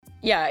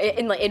Yeah,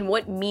 and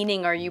what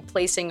meaning are you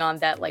placing on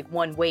that, like,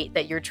 one weight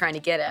that you're trying to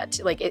get at?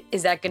 Like,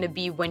 is that going to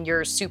be when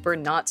you're super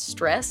not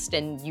stressed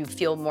and you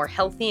feel more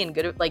healthy and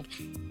good? Like,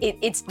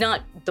 it's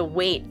not the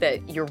weight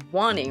that you're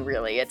wanting,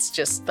 really. It's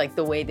just, like,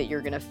 the way that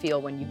you're going to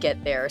feel when you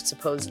get there,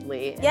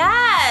 supposedly.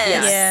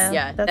 Yes!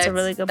 Yeah, that's a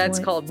really good That's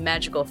point. called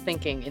magical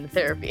thinking in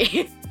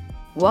therapy.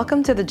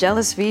 Welcome to The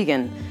Jealous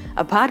Vegan,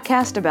 a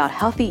podcast about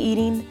healthy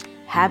eating,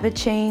 habit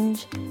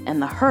change,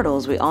 and the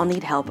hurdles we all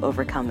need help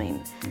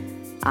overcoming.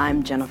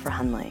 I'm Jennifer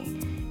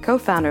Hunley,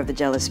 co-founder of The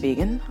Jealous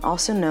Vegan,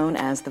 also known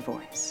as The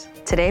Voice.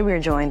 Today we are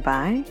joined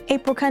by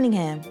April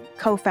Cunningham,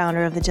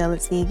 co-founder of The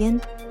Jealous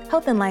Vegan,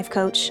 health and life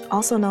coach,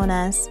 also known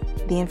as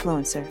The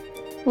Influencer.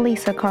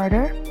 Lisa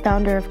Carter,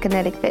 founder of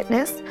Kinetic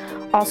Fitness,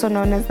 also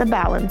known as The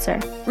Balancer.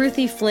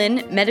 Ruthie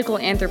Flynn, medical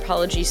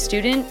anthropology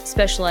student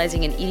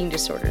specializing in eating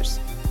disorders.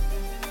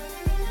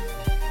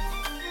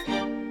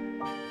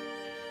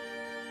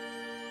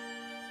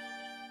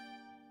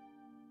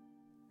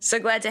 So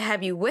glad to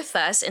have you with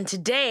us. And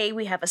today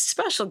we have a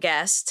special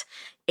guest,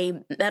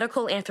 a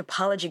medical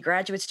anthropology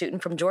graduate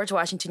student from George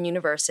Washington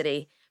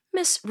University,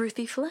 Miss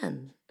Ruthie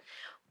Flynn.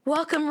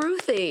 Welcome,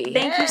 Ruthie.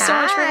 Thank you so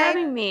much for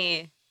having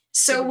me.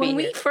 So Good to be when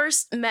we here.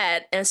 first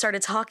met and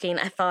started talking,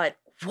 I thought,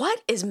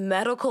 what is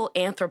medical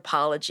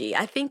anthropology?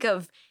 I think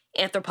of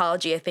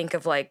anthropology, I think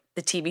of like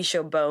the TV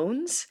show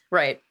Bones.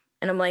 Right.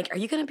 And I'm like, are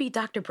you going to be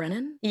Dr.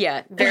 Brennan?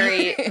 Yeah,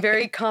 very,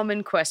 very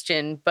common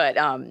question. But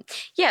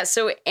yeah,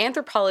 so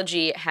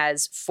anthropology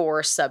has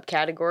 4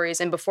 subcategories.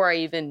 And before I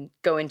even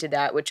go into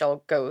that, which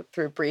I'll go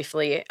through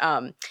briefly,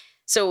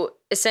 so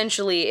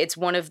essentially it's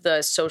one of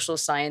the social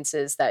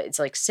sciences that it's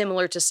like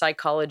similar to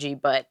psychology,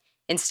 but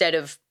instead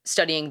of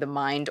studying the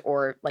mind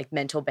or like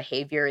mental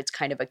behavior, it's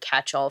kind of a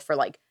catch-all for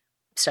like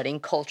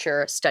studying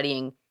culture,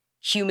 studying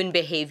human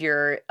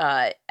behavior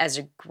as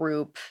a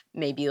group,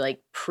 maybe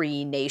like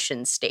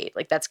pre-nation state.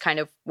 Like that's kind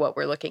of what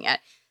we're looking at.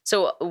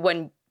 So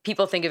when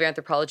people think of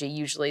anthropology,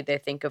 usually they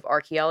think of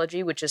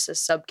archaeology, which is a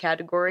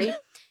subcategory.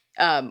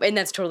 And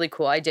that's totally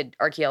cool. I did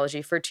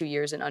archaeology for 2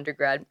 years in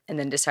undergrad and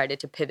then decided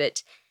to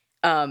pivot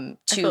I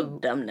feel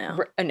dumb now.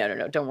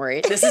 No, don't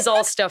worry. This is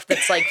all stuff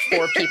that's like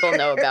 4 people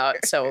know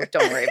about, so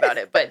don't worry about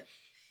it. But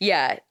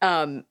yeah,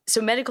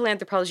 so medical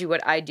anthropology,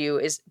 what I do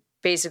is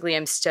basically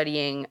I'm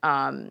studying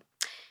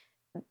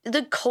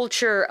the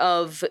culture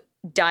of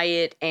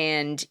diet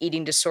and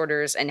eating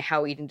disorders and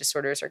how eating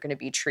disorders are going to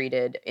be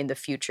treated in the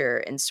future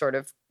and sort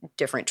of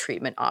different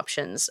treatment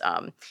options.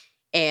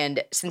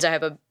 And since I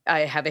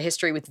have a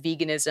history with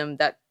veganism,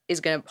 that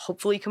is going to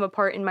hopefully come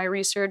apart in my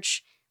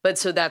research. But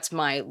so that's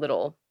my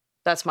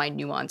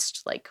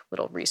nuanced like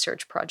little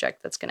research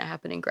project that's going to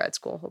happen in grad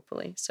school,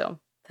 hopefully.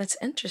 So That's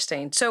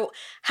interesting. So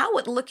how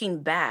would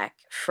looking back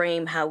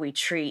frame how we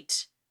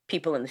treat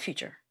people in the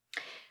future?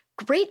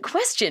 great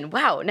question.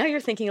 Wow. Now you're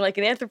thinking like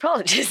an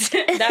anthropologist.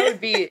 That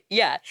would be,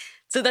 yeah.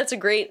 So that's a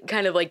great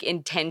kind of like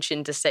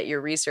intention to set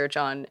your research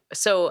on.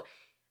 So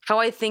how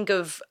I think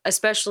of,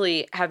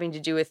 especially having to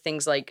do with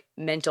things like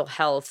mental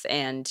health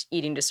and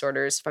eating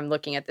disorders, if I'm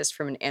looking at this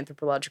from an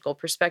anthropological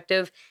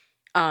perspective,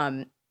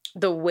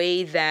 the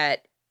way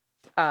that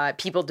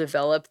people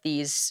develop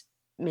these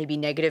maybe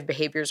negative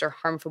behaviors or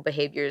harmful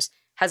behaviors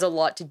has a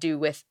lot to do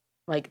with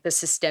like the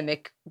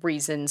systemic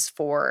reasons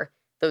for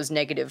those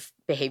negative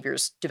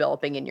behaviors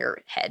developing in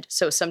your head.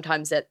 So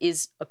sometimes that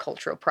is a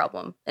cultural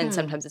problem, and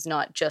sometimes it's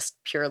not just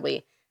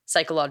purely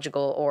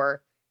psychological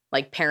or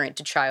like parent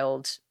to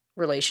child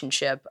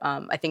relationship.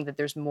 I think that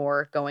there's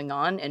more going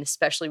on, and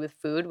especially with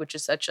food, which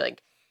is such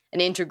like an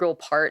integral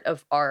part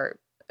of our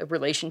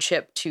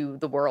relationship to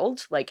the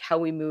world, like how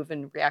we move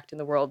and react in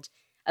the world,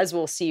 as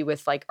we'll see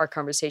with like our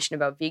conversation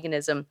about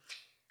veganism,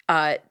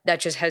 that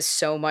just has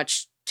so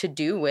much to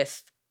do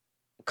with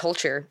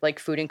culture, like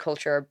food and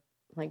culture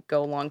like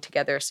go along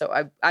together.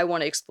 So I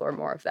want to explore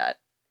more of that.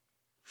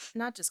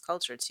 Not just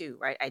culture too,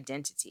 right?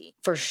 Identity.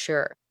 For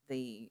sure.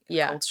 The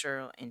Yeah.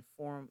 cultural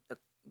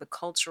the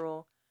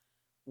cultural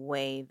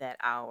way that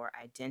our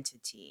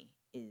identity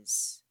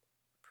is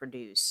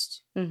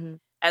produced, Mm-hmm.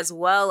 as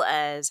well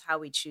as how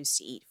we choose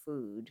to eat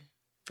food,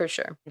 For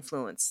sure.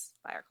 influenced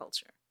by our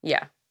culture.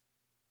 Yeah.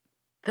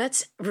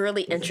 That's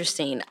really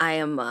interesting.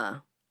 I'm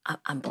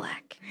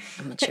Black.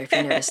 I'm not sure if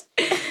you noticed.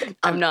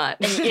 I'm not.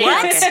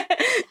 What?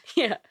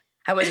 Yeah.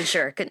 I wasn't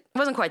sure.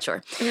 Wasn't quite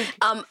sure.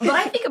 But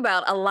I think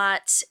about a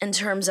lot in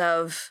terms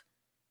of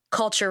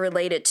culture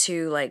related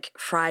to like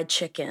fried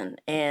chicken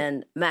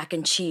and mac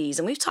and cheese.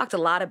 And we've talked a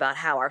lot about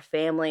how our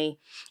family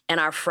and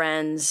our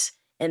friends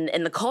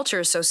and the culture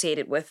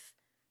associated with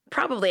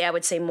probably, I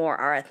would say, more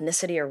our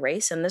ethnicity or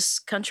race in this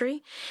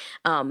country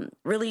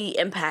really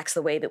impacts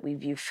the way that we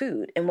view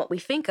food and what we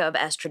think of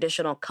as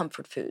traditional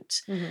comfort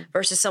foods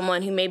versus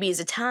someone who maybe is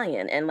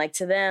Italian and like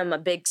to them a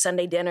big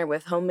Sunday dinner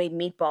with homemade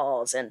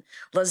meatballs and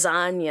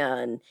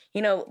lasagna and,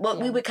 you know, what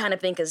we would kind of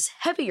think as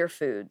heavier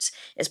foods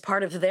is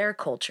part of their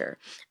culture.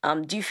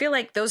 Do you feel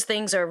like those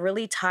things are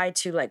really tied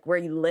to like where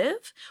you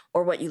live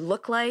or what you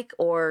look like,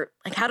 or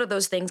Like, how do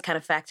those things kind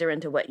of factor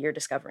into what you're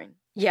discovering?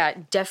 Yeah,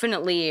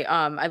 definitely.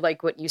 I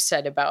like what you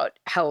said about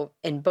how,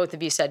 and both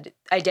of you said,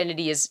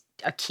 identity is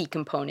a key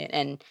component,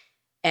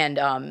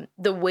 and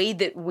the way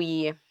that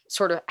we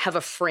sort of have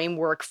a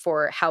framework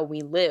for how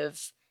we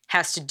live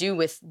has to do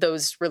with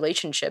those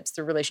relationships,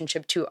 the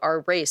relationship to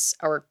our race,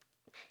 our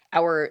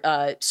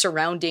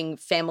surrounding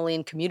family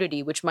and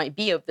community, which might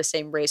be of the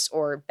same race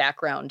or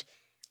background.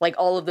 Like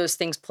all of those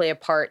things play a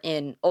part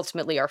in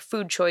ultimately our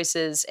food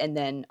choices and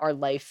then our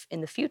life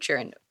in the future.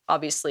 And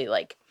obviously,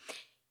 like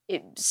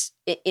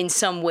in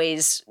some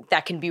ways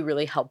that can be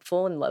really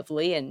helpful and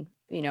lovely. And,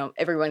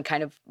 everyone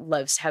kind of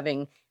loves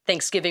having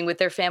Thanksgiving with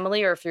their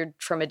family, or if you're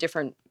from a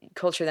different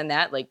culture than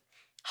that, like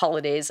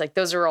holidays, like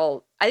I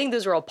think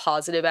those are all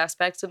positive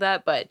aspects of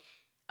that. But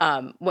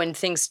when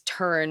things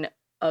turn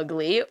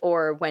ugly,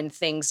 or when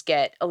things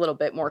get a little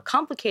bit more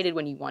complicated,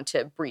 when you want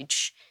to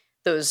breach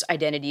those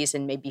identities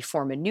and maybe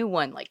form a new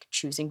one, like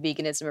choosing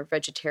veganism or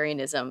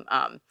vegetarianism,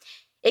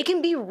 it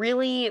can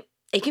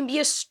be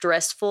a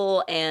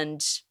stressful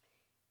and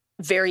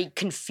very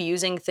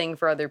confusing thing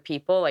for other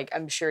people. Like,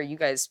 I'm sure you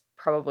guys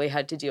probably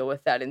had to deal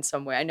with that in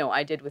some way. I know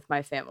I did with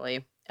my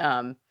family.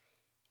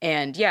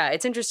 And yeah,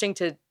 it's interesting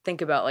to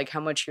think about like how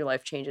much your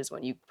life changes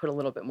when you put a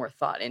little bit more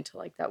thought into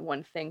like that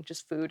one thing,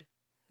 just food.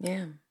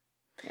 Yeah.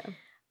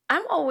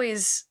 I'm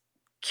always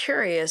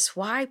curious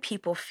why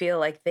people feel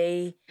like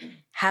they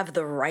have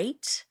the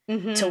right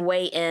to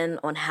weigh in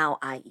on how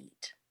I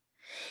eat.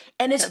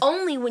 And it's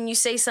only when you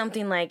say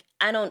something like,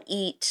 I don't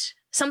eat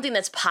something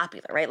that's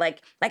popular, right?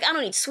 Like I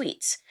don't eat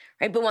sweets,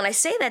 right? But when I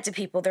say that to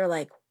people, they're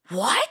like,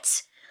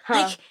 what?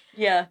 Like,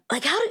 yeah.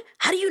 Like, how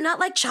do you not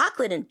like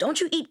chocolate? And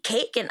don't you eat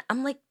cake? And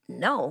I'm like,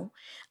 no.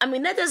 I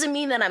mean, that doesn't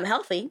mean that I'm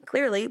healthy,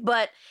 clearly,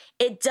 but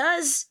it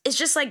does. It's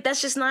just like,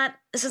 this is not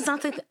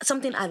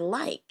something I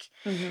like.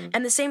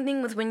 And the same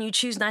thing with when you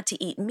choose not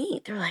to eat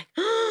meat. They're like,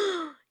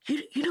 oh,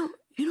 you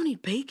don't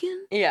eat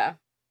bacon? Yeah.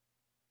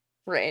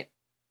 Right.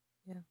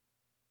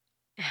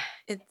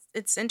 Yeah.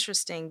 It's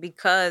interesting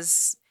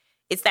because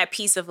it's that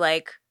piece of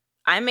like,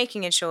 I'm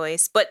making a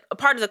choice, but a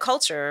part of the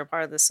culture,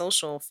 part of the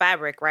social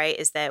fabric, right,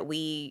 is that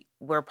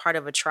we're part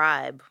of a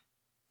tribe.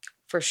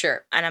 For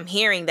sure. And I'm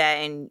hearing that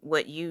in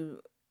what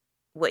you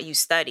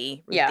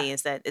study, Ruthie,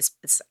 is that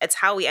it's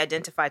how we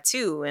identify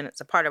too, and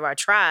it's a part of our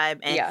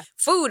tribe. And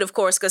food, of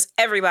course, because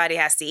everybody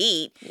has to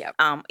eat. Yep.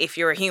 If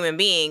you're a human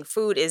being,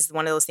 food is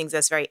one of those things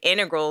that's very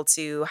integral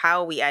to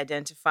how we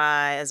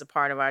identify as a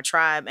part of our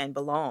tribe and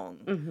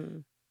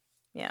belong.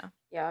 Yeah.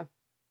 Yeah.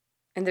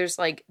 And there's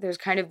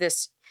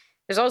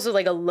also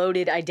like a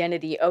loaded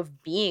identity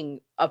of being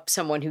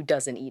someone who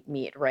doesn't eat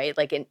meat, right?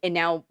 Like, and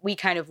now we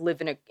kind of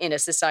live in a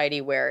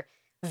society where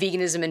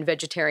veganism and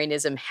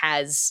vegetarianism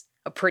has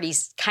a pretty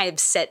kind of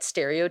set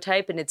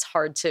stereotype, and it's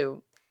hard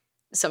to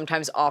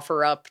sometimes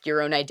offer up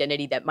your own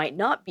identity that might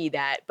not be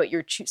that, but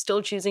you're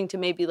still choosing to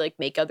maybe like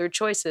make other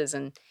choices.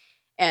 And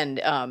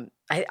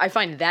I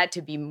find that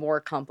to be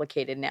more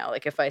complicated now.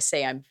 Like if I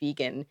say I'm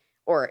vegan,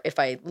 or if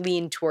I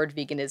lean toward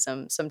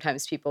veganism,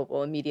 sometimes people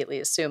will immediately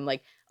assume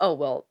like, oh,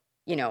 well,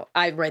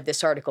 I read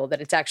this article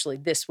that it's actually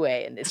this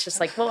way. And it's just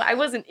like, well, I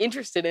wasn't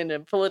interested in a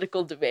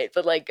political debate,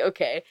 but like,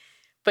 okay.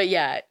 But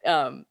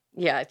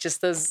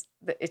just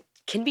it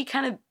can be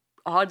kind of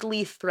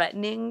oddly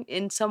threatening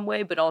in some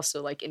way, but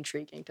also like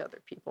intriguing to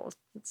other people.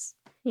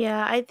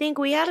 Yeah, I think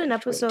we had an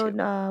episode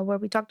where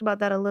we talked about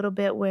that a little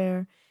bit,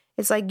 where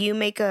it's like you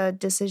make a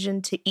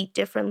decision to eat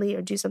differently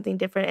or do something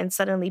different, and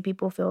suddenly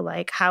people feel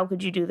like, how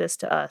could you do this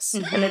to us?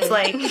 And it's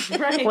like,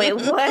 wait,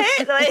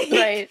 what?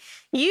 Like,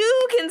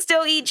 you can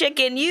still eat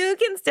chicken, you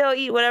can still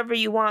eat whatever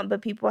you want,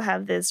 but people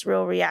have this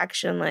real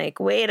reaction like,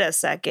 wait a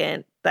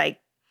second, like,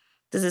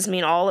 does this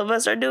mean all of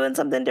us are doing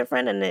something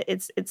different? And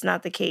it's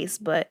not the case.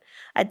 But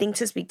I think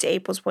to speak to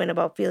April's point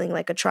about feeling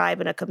like a tribe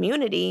and a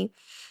community,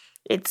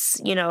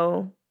 it's,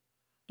 you're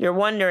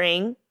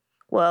wondering,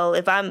 well,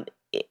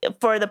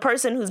 for the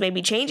person who's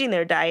maybe changing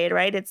their diet,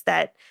 right? It's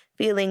that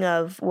feeling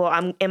of,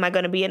 well, am I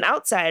going to be an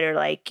outsider?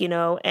 Like,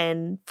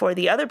 and for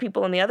the other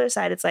people on the other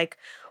side, it's like,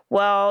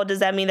 well, does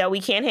that mean that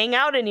we can't hang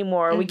out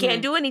anymore? Or we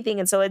can't do anything?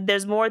 And so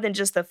there's more than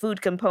just the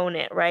food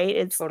component, right?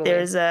 It's totally.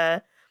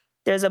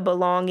 There's a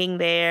belonging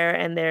there,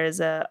 and there's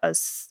a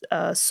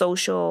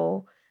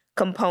social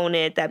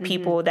component that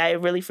that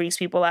it really freaks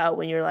people out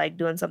when you're like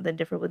doing something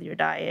different with your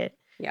diet.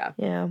 Yeah.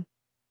 Yeah.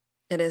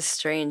 It is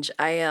strange.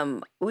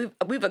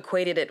 We've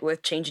equated it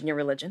with changing your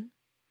religion.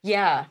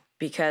 Yeah.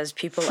 Because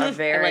people are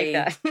very,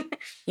 I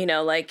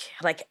like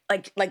that.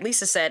 like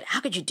Lisa said,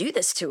 how could you do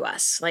this to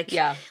us? Like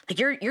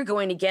you're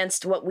going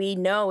against what we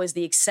know is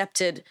the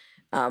accepted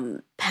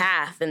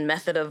path and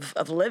method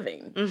of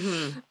living.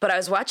 But I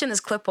was watching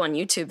this clip on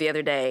YouTube the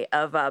other day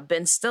of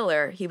Ben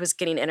Stiller. He was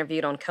getting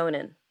interviewed on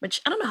Conan,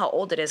 which I don't know how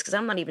old it is because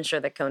I'm not even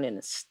sure that Conan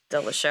is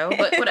still a show,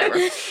 but whatever.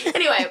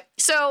 Anyway,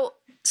 so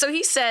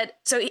he said,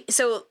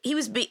 so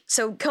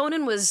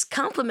Conan was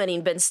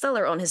complimenting Ben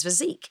Stiller on his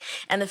physique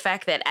and the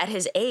fact that at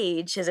his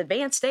age, his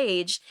advanced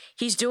age,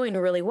 he's doing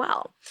really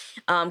well.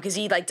 Because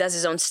he like does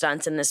his own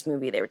stunts in this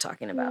movie they were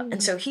talking about.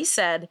 And so he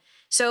said,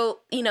 so,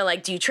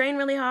 like, do you train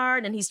really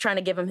hard? And he's trying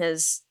to give him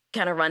his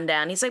kind of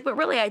rundown. He's like, but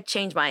really, I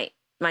changed my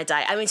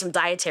diet. I made some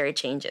dietary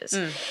changes.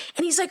 And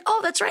he's like,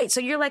 oh, that's right. So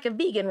you're like a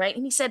vegan, right?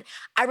 And he said,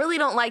 I really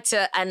don't like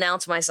to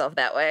announce myself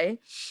that way.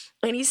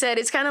 And he said,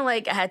 it's kind of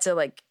like I had to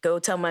like go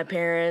tell my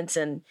parents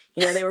and,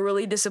 they were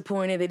really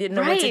disappointed. They didn't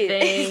know what to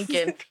think.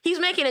 And he's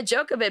making a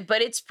joke of it,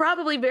 but it's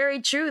probably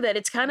very true that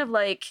it's kind of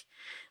like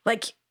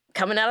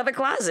coming out of the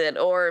closet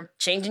or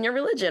changing your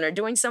religion or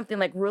doing something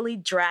like really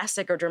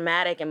drastic or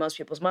dramatic in most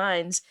people's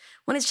minds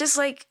when it's just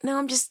like, no,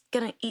 I'm just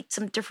going to eat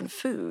some different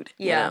food.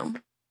 Yeah.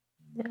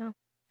 Yeah.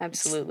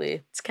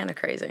 Absolutely. It's kind of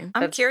crazy.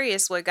 I'm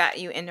curious what got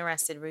you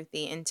interested,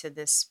 Ruthie, into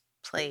this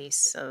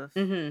place of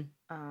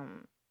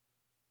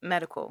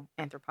medical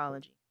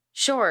anthropology.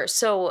 Sure.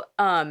 So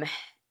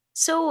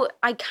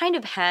I kind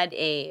of had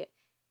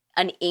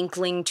an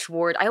inkling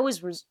toward, I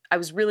was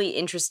really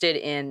interested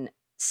in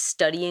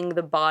studying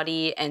the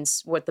body and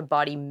what the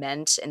body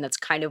meant. And that's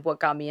kind of what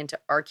got me into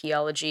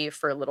archaeology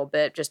for a little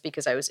bit, just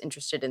because I was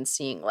interested in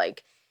seeing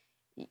like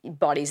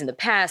bodies in the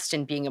past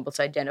and being able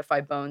to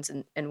identify bones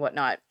and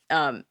whatnot.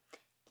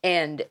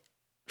 And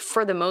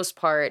for the most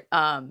part,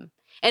 and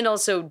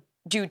also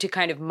due to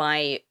kind of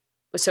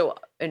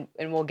and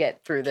we'll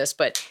get through this,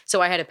 but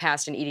so I had a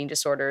past in eating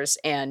disorders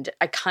and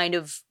I kind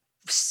of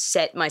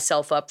set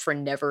myself up for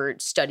never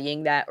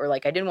studying that, or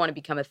like I didn't want to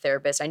become a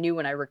therapist. I knew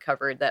when I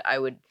recovered that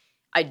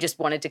I just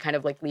wanted to kind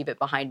of like leave it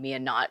behind me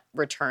and not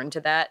return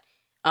to that.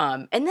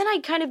 And then I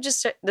kind of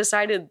just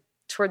decided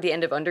toward the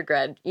end of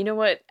undergrad, you know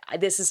what,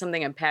 this is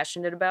something I'm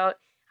passionate about.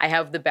 I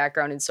have the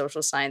background in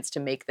social science to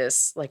make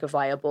this like a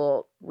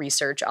viable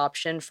research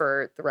option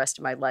for the rest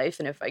of my life.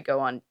 And if I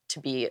go on to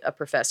be a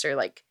professor,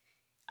 like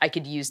I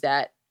could use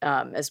that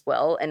as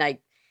well. And I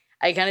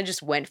kind of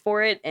just went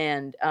for it.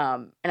 And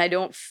I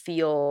don't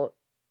feel,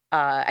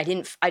 I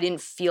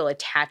didn't feel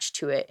attached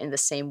to it in the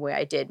same way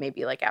I did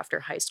maybe like after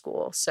high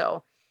school.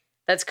 So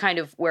that's kind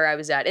of where I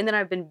was at. And then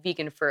I've been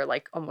vegan for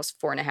like almost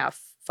 4.5,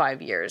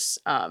 5 years.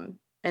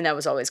 And that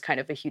was always kind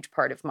of a huge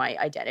part of my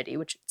identity,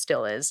 which it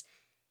still is.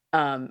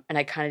 And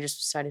I kind of just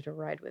decided to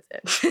ride with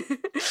it.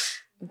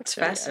 It's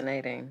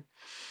fascinating.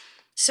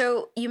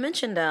 So you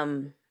mentioned,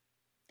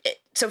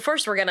 so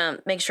first we're going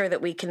to make sure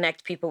that we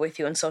connect people with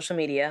you on social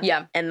media.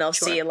 Yeah. And they'll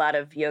see a lot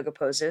of yoga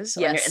poses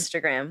on your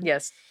Instagram.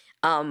 Yes.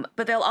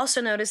 But they'll also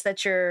notice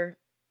that you're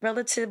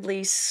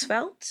relatively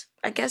svelte,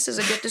 I guess is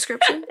a good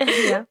description.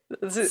 Yeah.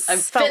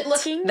 Fit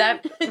looking.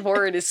 That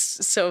word is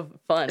so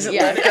fun. Is it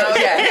yeah. loaded?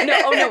 Okay.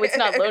 No, it's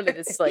not loaded.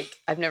 It's like,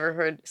 I've never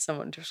heard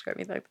someone describe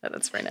me like that.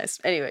 That's very nice.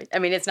 Anyway, I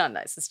mean, it's not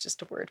nice. It's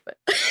just a word, but.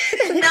 No,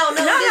 it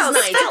is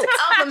nice. It's a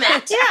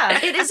compliment.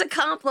 Yeah. It is a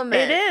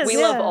compliment. It is.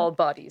 We love all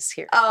bodies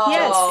here. Oh,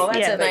 Yes.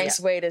 that's a nice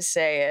way to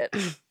say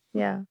it.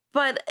 Yeah.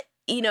 But,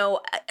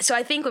 so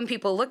I think when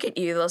people look at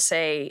you, they'll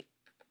say,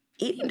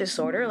 eating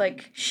disorder,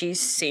 like she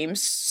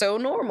seems so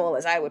normal,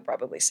 as I would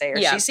probably say,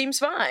 or she seems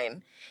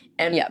fine.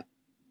 And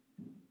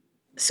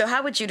so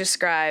how would you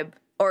describe,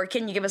 or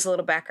can you give us a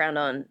little background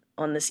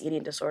on this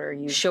eating disorder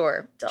you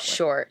Sure.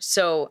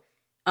 So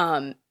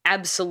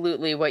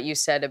absolutely what you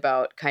said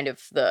about kind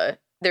of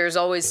there's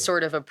always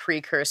sort of a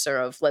precursor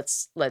of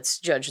let's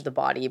judge the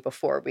body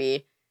before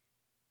we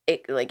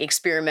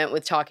experiment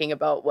with talking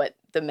about what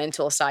the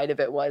mental side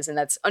of it was. And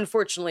that's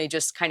unfortunately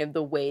just kind of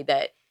the way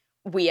that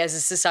we as a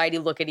society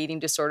look at eating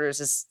disorders.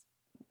 Is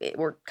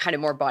we're kind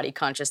of more body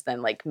conscious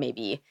than like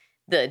maybe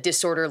the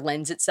disorder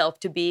lends itself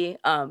to be.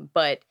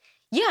 But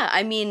yeah,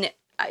 I mean,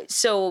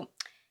 so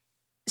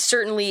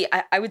certainly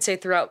I would say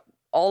throughout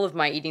all of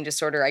my eating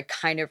disorder, I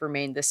kind of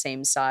remained the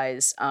same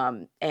size.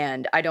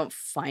 And I don't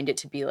find it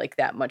to be like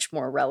that much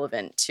more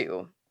relevant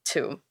to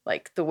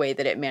like the way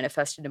that it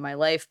manifested in my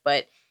life.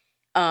 But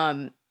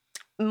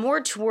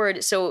more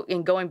toward, so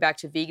in going back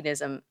to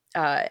veganism,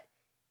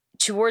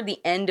 toward the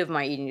end of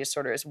my eating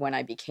disorder is when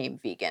I became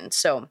vegan.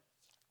 So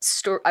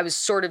I was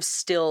sort of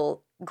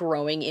still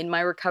growing in my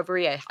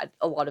recovery. I had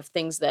a lot of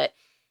things that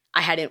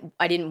I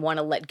didn't want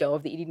to let go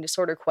of the eating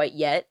disorder quite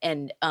yet.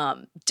 And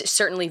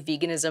certainly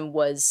veganism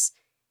was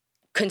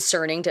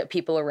concerning to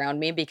people around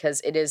me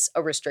because it is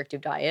a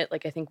restrictive diet.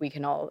 Like I think we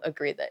can all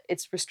agree that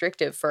it's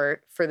restrictive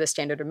for the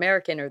standard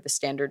American or the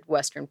standard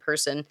Western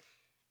person.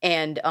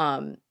 And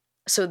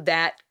so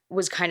that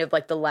was kind of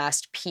like the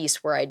last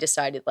piece where I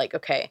decided like,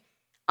 okay,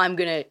 I'm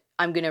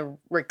gonna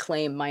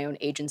reclaim my own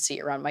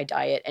agency around my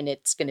diet, and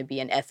it's gonna be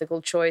an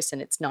ethical choice,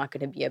 and it's not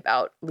gonna be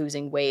about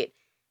losing weight.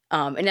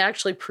 And it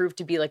actually proved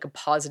to be like a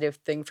positive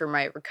thing for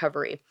my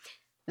recovery.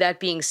 That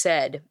being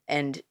said,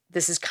 and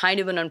this is kind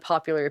of an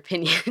unpopular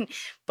opinion,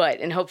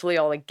 and hopefully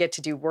I'll get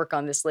to do work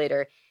on this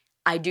later.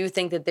 I do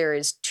think that there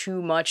is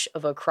too much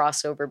of a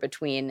crossover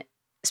between,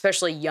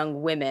 especially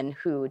young women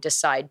who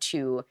decide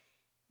to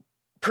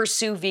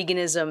pursue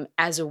veganism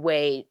as a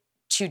way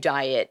to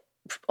diet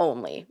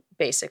only,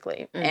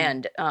 basically.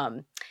 And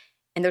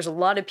there's a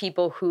lot of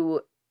people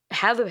who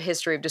have a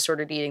history of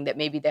disordered eating that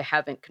maybe they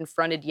haven't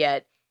confronted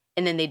yet.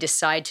 And then they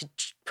decide to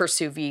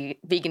pursue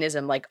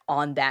veganism like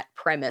on that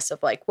premise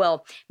of like,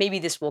 well, maybe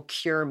this will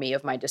cure me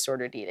of my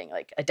disordered eating.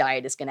 Like a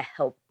diet is going to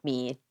help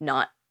me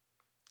not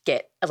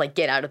get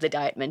out of the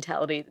diet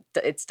mentality.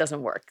 It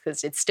doesn't work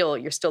because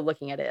you're still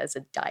looking at it as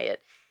a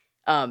diet.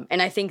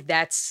 And I think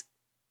that's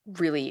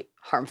really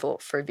harmful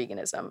for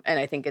veganism. And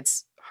I think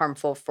it's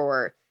harmful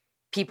for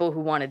people who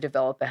want to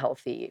develop a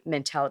healthy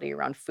mentality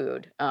around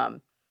food.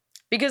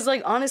 Because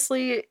like,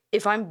 honestly,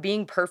 if I'm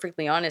being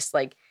perfectly honest,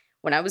 like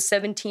when I was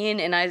 17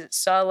 and I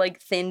saw like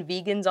thin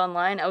vegans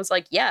online, I was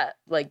like, yeah,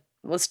 like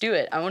let's do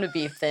it. I want to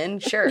be thin.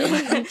 Sure.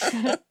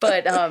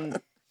 But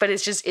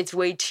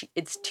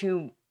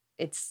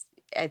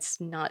it's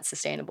not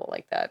sustainable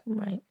like that.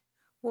 Right.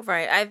 Well,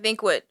 right. I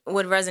think what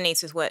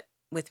resonates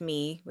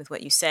with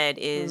what you said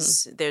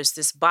is there's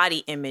this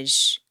body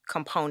image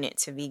component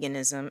to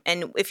veganism.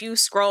 And if you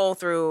scroll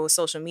through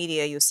social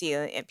media, you'll see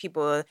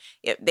people,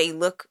 they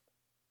look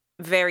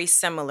very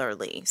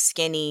similarly,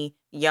 skinny,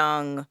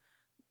 young,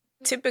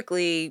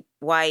 typically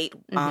white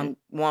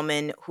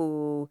woman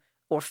or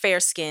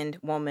fair-skinned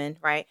woman,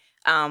 right?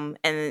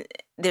 And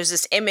there's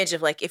this image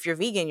of like, if you're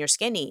vegan, you're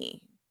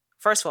skinny.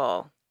 First of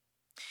all,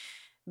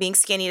 being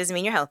skinny doesn't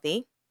mean you're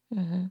healthy,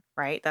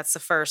 right? That's the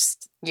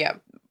first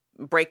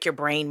break your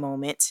brain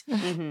moment.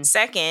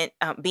 Second,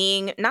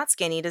 being not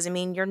skinny doesn't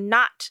mean you're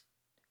not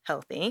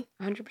healthy.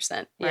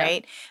 100%.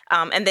 Right?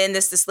 And then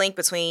there's this link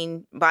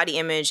between body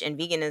image and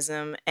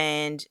veganism,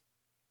 and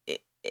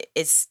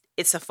it's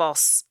a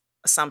false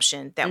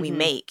assumption that we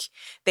make.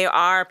 There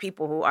are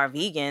people who are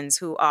vegans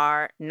who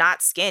are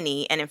not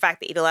skinny, and in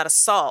fact they eat a lot of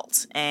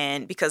salt,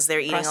 and because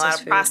they're eating a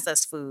lot of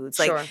processed foods.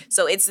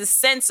 So it's the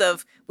sense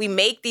of, we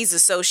make these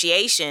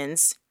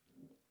associations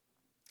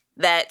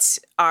that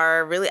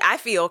are really, I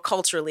feel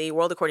culturally,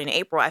 World According to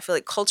April, I feel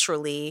like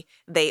culturally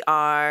they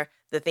are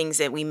the things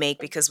that we make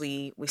because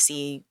we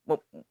see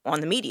on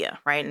the media,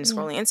 right? And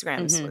scrolling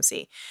Instagram is what we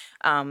see.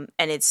 And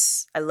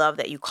I love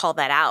that you call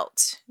that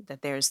out,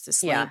 that there's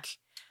this link.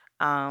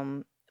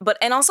 And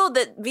also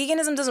that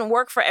veganism doesn't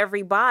work for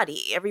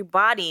everybody.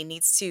 Everybody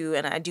needs to,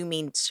 and I do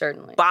mean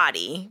certainly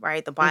body,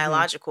 right? The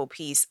biological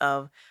piece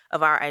of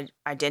our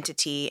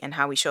identity and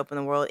how we show up in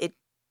the world.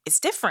 It's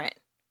different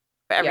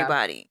for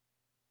everybody.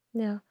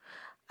 Yeah.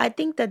 I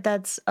think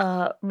that's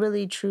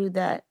really true,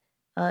 that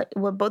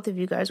what both of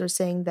you guys were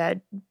saying,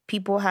 that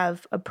people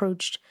have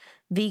approached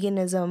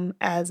veganism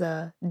as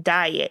a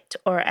diet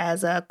or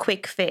as a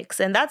quick fix.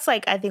 And that's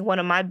like, I think one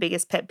of my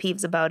biggest pet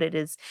peeves about it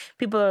is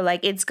people are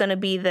like, it's going to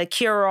be the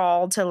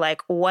cure-all to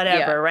like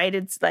whatever, right?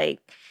 It's like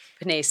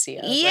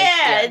panacea.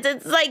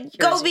 It's like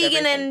go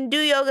vegan and do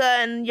yoga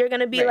and you're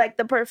going to be like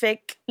the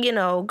perfect,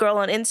 girl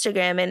on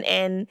Instagram.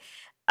 And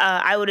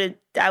I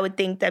would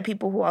think that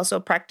people who also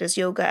practice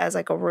yoga as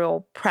like a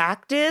real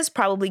practice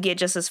probably get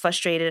just as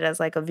frustrated as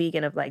like a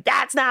vegan of like,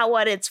 that's not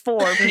what it's for,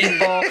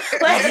 people.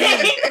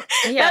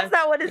 That's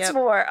not what it's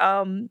for.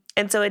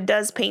 And so it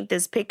does paint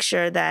this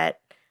picture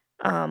that,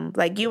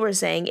 like you were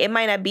saying, it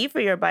might not be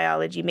for your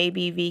biology,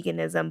 maybe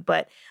veganism,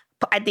 but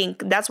I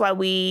think that's why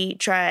we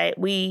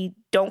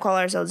don't call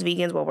ourselves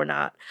vegans. Well, we're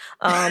not.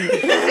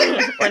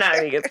 We're not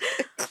vegans.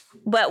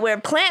 But we're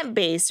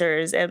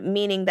plant-basers,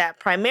 meaning that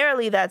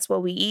primarily that's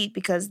what we eat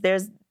because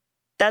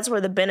that's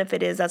where the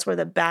benefit is. That's where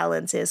the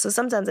balance is. So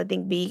sometimes I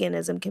think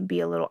veganism can be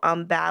a little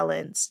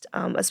unbalanced,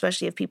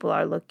 especially if people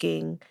are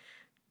looking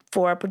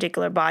for a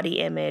particular body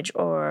image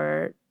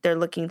or they're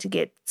looking to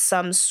get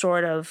some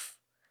sort of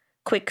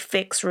quick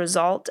fix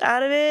result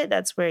out of it.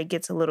 That's where it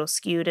gets a little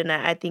skewed. And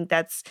I think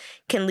that's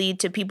can lead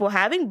to people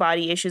having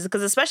body issues,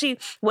 because especially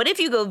what if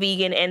you go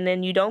vegan and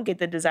then you don't get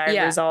the desired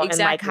result?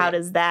 Exactly. And like, how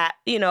does that,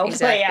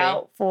 play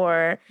out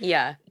for,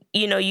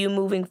 you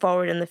moving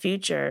forward in the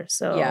future?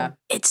 So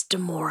it's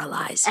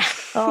demoralizing.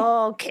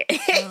 Okay.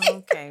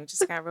 Okay. We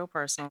just got real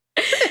personal.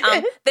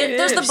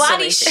 There's the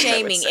body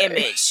shaming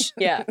image.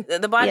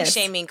 The body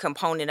shaming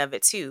component of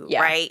it too,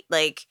 right?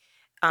 Like,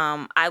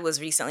 I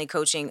was recently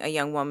coaching a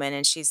young woman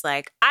and she's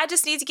like, I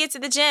just need to get to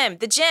the gym.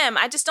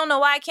 I just don't know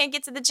why I can't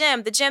get to the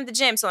gym.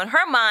 So in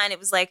her mind, it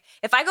was like,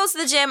 if I go to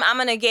the gym, I'm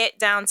going to get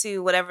down to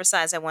whatever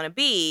size I want to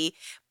be.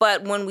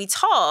 But when we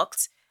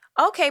talked,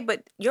 okay,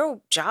 but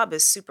your job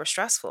is super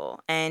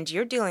stressful and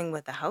you're dealing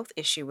with a health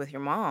issue with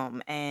your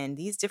mom and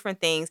these different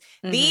things.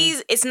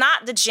 It's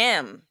not the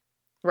gym.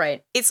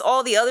 Right. It's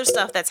all the other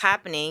stuff that's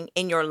happening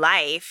in your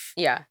life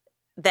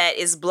that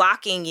is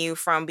blocking you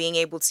from being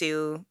able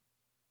to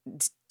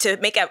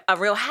make a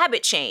real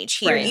habit change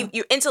here. Right.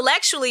 You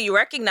intellectually, you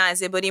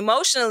recognize it, but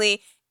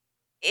emotionally,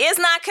 it's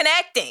not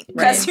connecting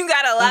because you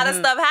got a lot of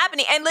stuff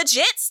happening and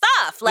legit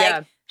stuff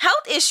like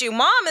health issue.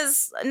 Mom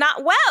is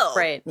not well.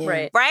 Right.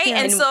 Yeah.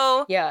 And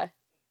so...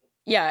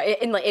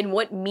 And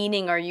what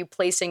meaning are you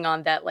placing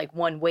on that, like,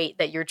 one weight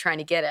that you're trying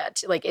to get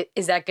at? Like,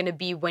 is that going to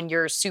be when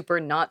you're super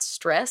not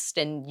stressed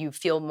and you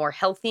feel more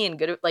healthy and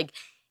good? Like,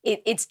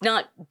 it's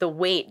not the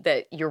weight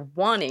that you're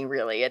wanting,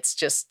 really. It's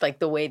just like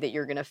the way that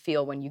you're going to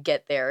feel when you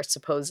get there,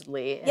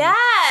 supposedly. And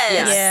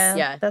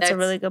that's a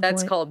really good point.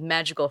 That's called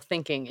magical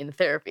thinking in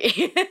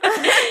therapy.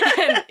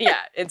 And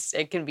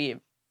it can be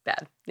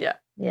bad.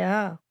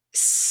 Yeah.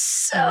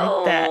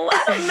 So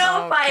I don't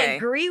know if I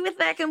agree with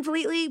that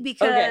completely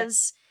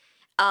because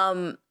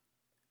I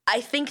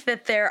think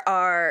that there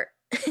are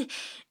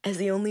as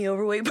the only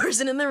overweight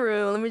person in the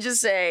room, let me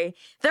just say,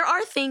 there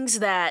are things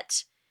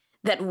that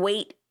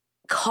weight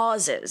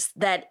causes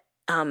that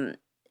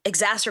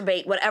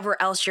exacerbate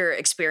whatever else you're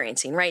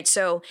experiencing, right?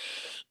 So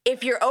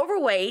if you're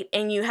overweight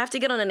and you have to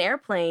get on an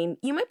airplane,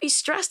 you might be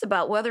stressed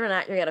about whether or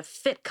not you're going to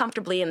fit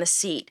comfortably in the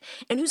seat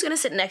and who's going to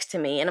sit next to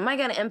me and am I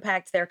going to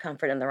impact their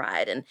comfort in the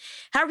ride and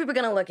how are people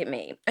going to look at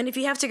me? And if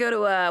you have to go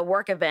to a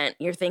work event,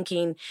 you're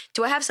thinking,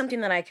 do I have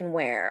something that I can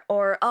wear?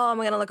 Or, oh, am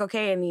I going to look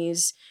okay in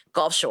these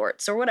golf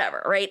shorts or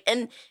whatever, right?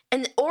 And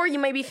or you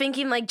may be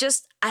thinking like,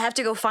 just I have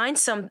to go find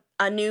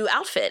a new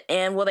outfit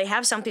and will they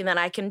have something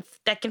that can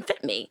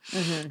fit me?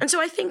 Mm-hmm. And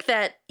so I think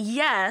that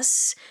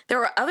yes,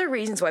 there are other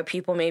reasons why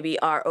people maybe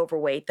are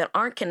overweight that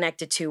aren't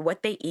connected to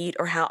what they eat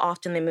or how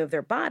often they move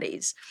their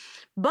bodies.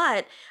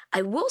 But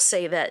I will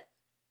say that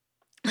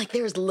like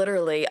there's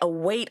literally a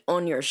weight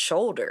on your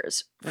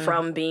shoulders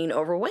from being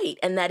overweight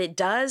and that it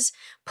does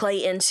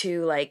play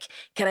into like,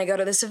 can I go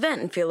to this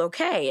event and feel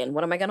okay? And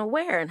what am I going to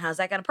wear? And how's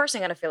that kind of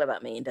person going to feel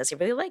about me? And does he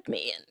really like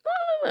me? And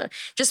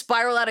just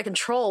spiral out of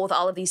control with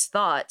all of these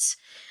thoughts.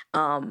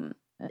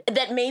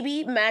 That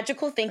maybe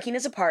magical thinking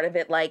is a part of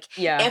it. Like,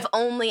 if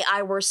only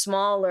I were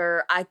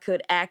smaller, I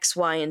could X,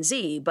 Y, and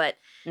Z. But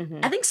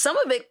I think some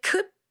of it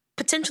could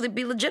potentially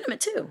be legitimate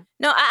too.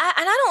 No,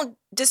 I don't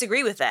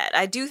disagree with that.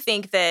 I do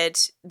think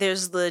that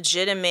there's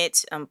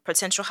legitimate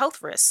potential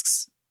health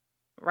risks,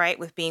 right,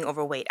 with being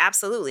overweight.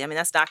 Absolutely. I mean,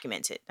 that's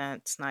documented.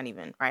 That's not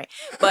even right.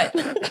 But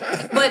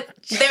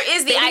there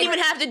is they didn't even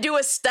have to do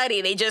a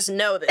study. They just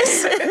know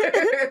this.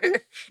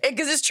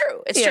 Because it's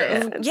true. It's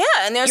true. Yeah,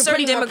 and there's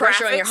certain putting more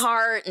pressure on demographics. your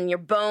heart and your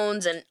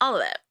bones and all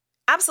of that.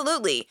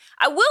 Absolutely.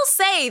 I will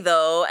say,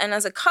 though, and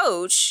as a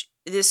coach,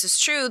 this is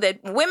true that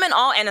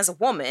and as a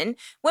woman,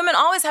 women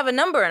always have a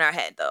number in our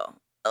head, though.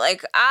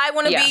 Like, I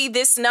want to be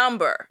this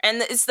number.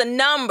 And it's the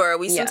number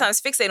we sometimes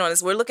fixate on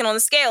this. We're looking on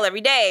the scale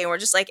every day and we're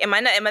just like, am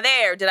I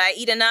there? Did I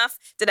eat enough?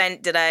 Did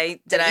I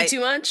eat too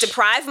much?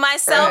 Deprive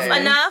myself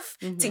enough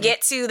to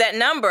get to that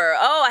number?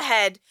 Oh, I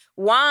had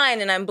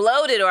wine and I'm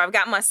bloated, or I've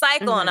got my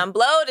cycle and I'm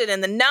bloated,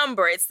 and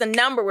it's the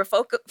number we're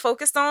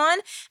focused on.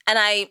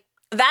 And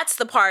that's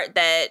the part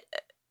that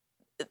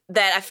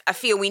I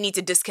feel we need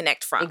to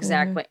disconnect from.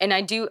 Exactly. And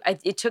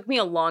it took me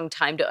a long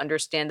time to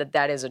understand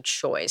that is a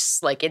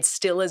choice. Like, it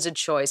still is a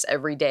choice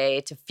every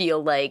day to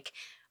feel like,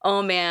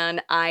 oh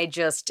man,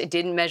 it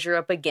didn't measure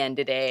up again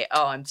today.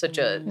 Oh, I'm such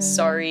a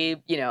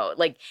sorry,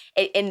 like,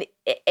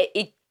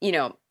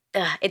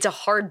 it's a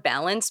hard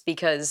balance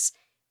because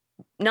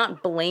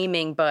not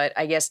blaming, but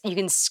I guess you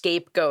can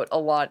scapegoat a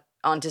lot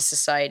onto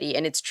society.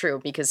 And it's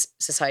true because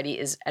society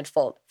is at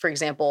fault. For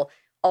example,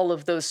 all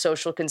of those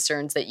social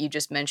concerns that you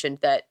just mentioned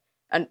that,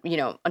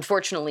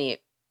 unfortunately,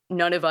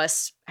 none of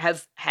us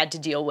have had to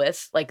deal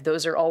with, like,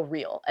 those are all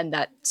real and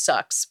that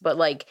sucks. But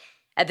like,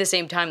 at the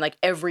same time, like,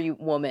 every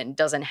woman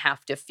doesn't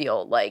have to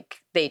feel like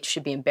they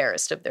should be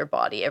embarrassed of their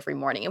body every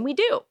morning. And we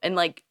do. And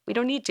like, we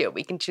don't need to.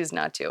 We can choose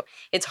not to.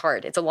 It's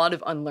hard. It's a lot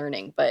of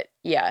unlearning, but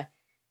yeah,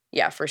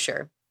 for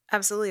sure.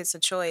 Absolutely. It's a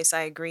choice.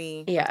 I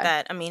agree with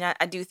that. I mean,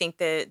 I do think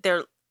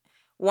that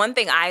one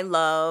thing I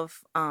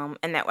love,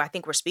 and that I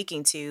think we're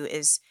speaking to,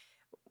 is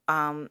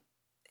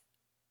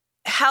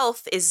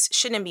health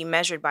shouldn't be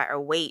measured by our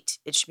weight.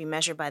 It should be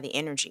measured by the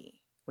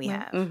energy we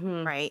have,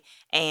 right?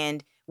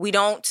 And we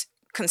don't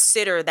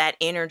consider that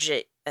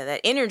energy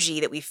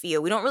that we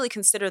feel. We don't really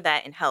consider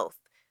that in health.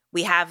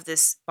 We have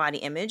this body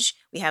image.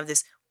 We have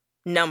this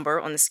number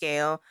on the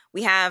scale.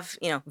 We have,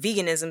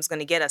 veganism is going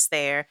to get us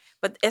there,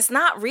 but it's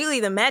not really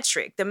the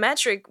metric. The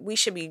metric we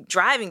should be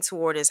driving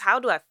toward is, how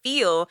do I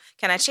feel?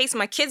 Can I chase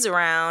my kids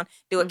around?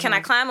 Can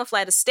I climb a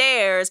flight of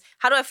stairs?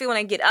 How do I feel when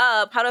I get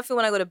up? How do I feel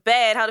when I go to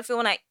bed? How do I feel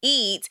when I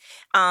eat?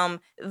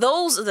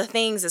 Those are the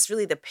things that's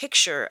really the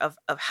picture of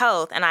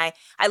health. And I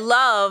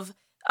love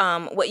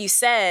what you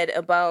said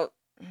about,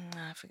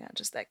 I forgot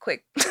just that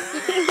quick.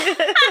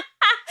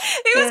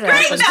 It was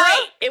great.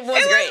 It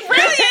was great.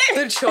 Brilliant.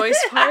 The choice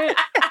part.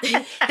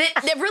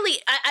 that really,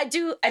 I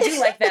do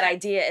like that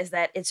idea, is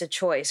that it's a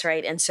choice,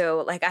 right? And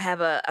so, like, I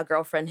have a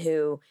girlfriend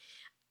who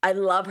I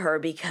love her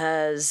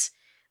because,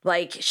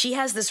 like, she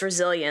has this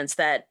resilience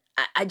that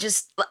I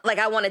just, like,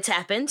 I want to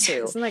tap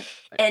into. Isn't like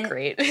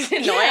great?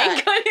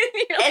 Annoying.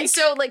 And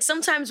so, like,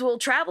 sometimes we'll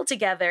travel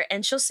together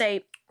and she'll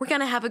say, we're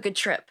going to have a good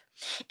trip.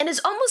 And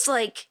it's almost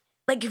like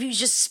if you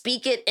just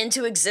speak it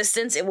into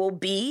existence, it will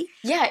be.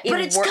 Yeah, but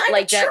it's kind of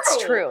true.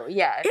 That's true.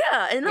 Yeah.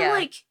 Yeah. And I'm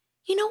like,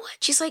 you know what?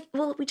 She's like,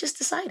 well, we just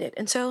decided.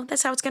 And so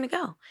that's how it's going to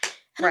go.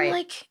 And I'm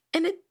like,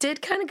 and it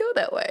did kind of go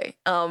that way.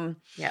 But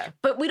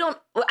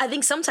I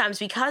think sometimes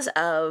because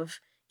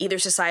of either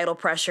societal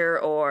pressure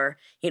or,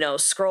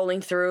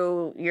 scrolling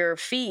through your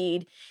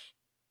feed,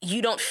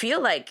 you don't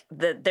feel like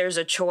that there's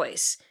a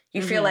choice.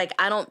 You feel like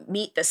I don't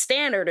meet the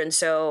standard. And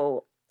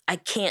so I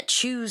can't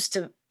choose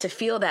to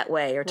feel that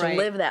way or to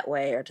live that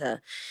way or to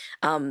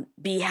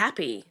be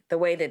happy the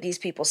way that these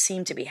people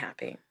seem to be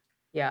happy.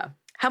 Yeah.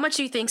 How much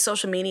do you think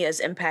social media is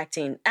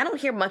impacting? I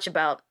don't hear much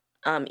about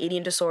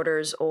eating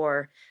disorders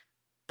or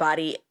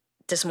body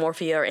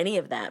dysmorphia or any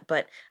of that.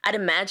 But I'd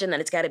imagine that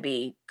it's got to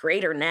be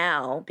greater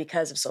now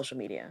because of social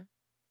media.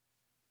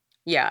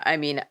 Yeah, I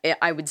mean,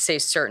 I would say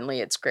certainly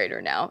it's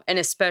greater now. And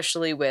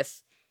especially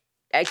with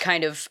I'm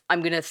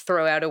going to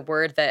throw out a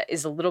word that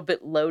is a little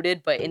bit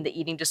loaded, but in the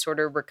eating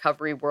disorder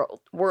recovery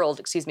world,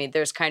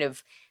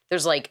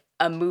 there's like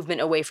a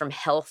movement away from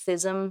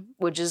healthism,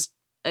 which is,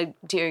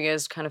 do you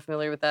guys kind of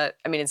familiar with that?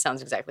 I mean, it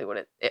sounds exactly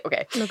what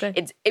okay.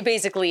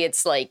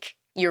 It's like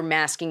you're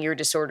masking your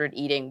disordered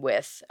eating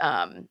with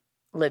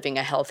living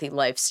a healthy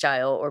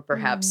lifestyle, or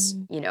perhaps,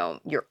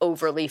 you're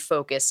overly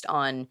focused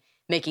on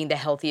making the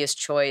healthiest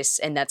choice,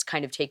 and that's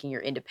kind of taking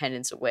your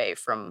independence away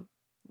from,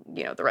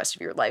 the rest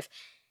of your life.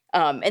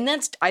 And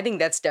I think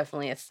that's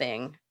definitely a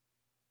thing.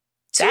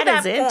 That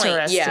is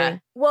interesting. Yeah.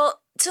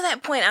 Well, to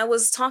that point, I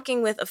was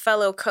talking with a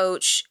fellow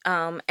coach,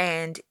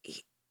 and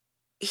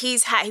he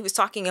was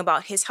talking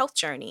about his health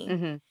journey.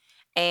 Mm-hmm.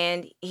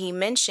 And he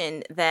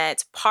mentioned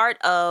that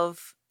part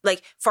of,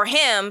 like, for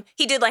him,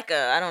 he did like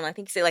I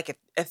think he said like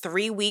a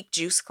 3-week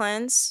juice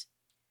cleanse,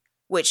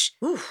 which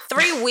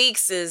 3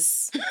 weeks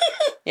is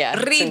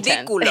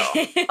ridiculous.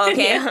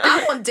 Okay.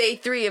 I'm on day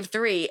 3 of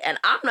 3, and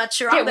I'm not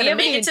sure I'm going to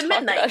make it to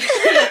midnight.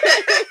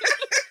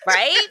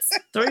 Right?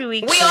 3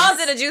 weeks. We all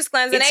did a juice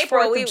cleanse in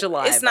April.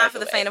 July, it's not for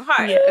the faint of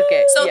heart. Yeah.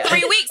 Okay. So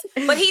 3 weeks.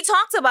 But he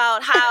talked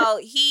about how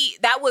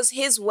that was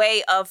his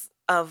way of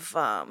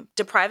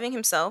depriving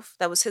himself.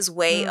 That was his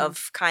way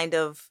of kind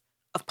of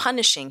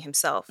punishing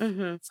himself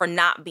for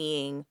not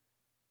being,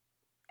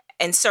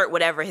 insert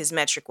whatever his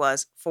metric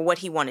was, for what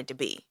he wanted to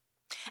be.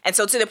 And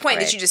so to the point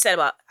that you just said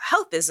about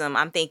healthism,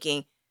 I'm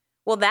thinking,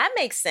 well, that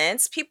makes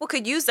sense. People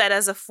could use that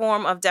as a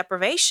form of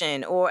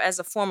deprivation or as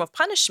a form of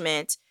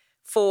punishment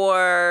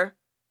for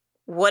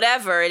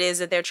whatever it is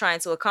that they're trying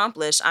to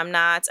accomplish. I'm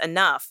not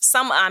enough.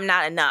 I'm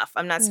not enough.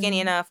 I'm not skinny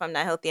enough. I'm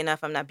not healthy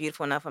enough. I'm not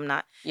beautiful enough. I'm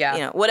not,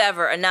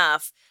 whatever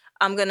enough.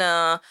 I'm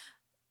gonna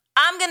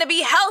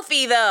be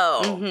healthy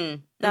though.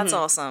 Mm-hmm. That's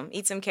awesome.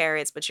 Eat some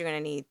carrots, but you're gonna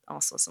need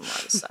also some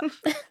other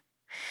stuff.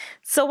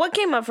 So what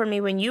came up for me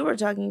when you were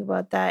talking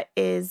about that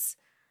is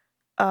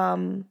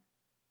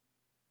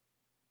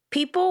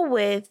people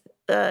with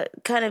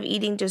kind of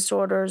eating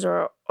disorders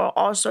or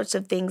all sorts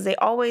of things, they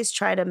always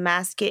try to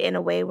mask it in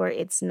a way where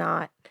it's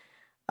not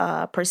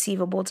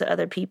perceivable to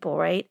other people,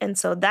 right? And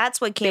so that's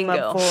what came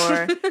up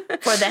for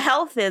the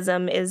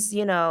healthism is,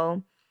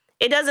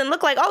 it doesn't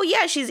look like, oh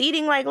yeah, she's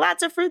eating like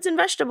lots of fruits and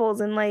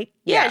vegetables and like,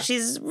 yeah,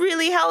 she's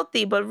really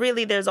healthy, but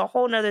really there's a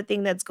whole nother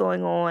thing that's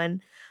going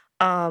on.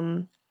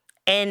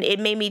 And it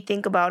made me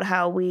think about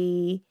how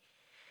we,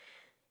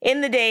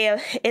 in the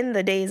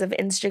days of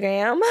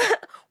Instagram,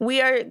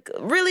 we are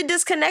really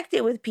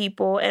disconnected with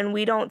people, and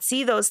we don't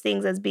see those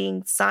things as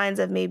being signs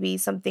of maybe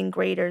something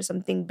greater,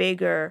 something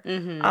bigger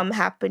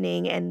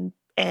happening.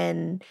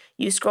 And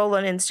you scroll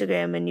on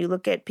Instagram and you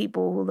look at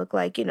people who look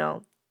like,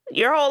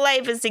 your whole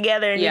life is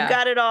together and you've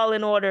got it all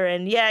in order,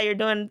 and you're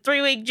doing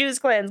 3-week juice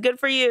cleanse. Good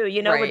for you,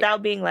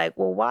 without being like,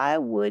 well, why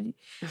would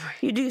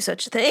you do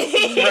such a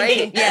thing?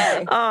 Right.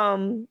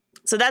 Yeah.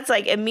 So that's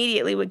like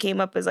immediately what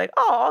came up is like,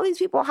 oh, all these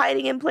people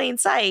hiding in plain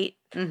sight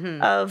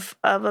of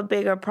a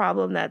bigger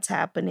problem that's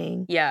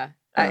happening. Yeah.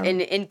 And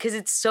because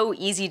it's so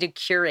easy to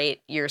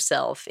curate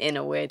yourself in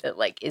a way that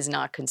like is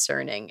not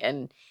concerning.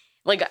 And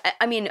like,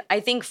 I mean, I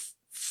think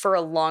for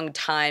a long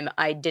time,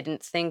 I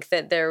didn't think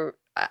that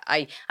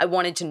I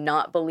wanted to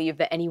not believe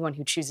that anyone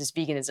who chooses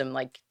veganism,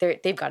 like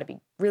they've got to be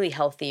really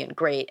healthy and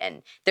great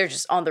and they're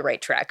just on the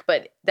right track.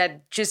 But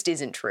that just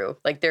isn't true.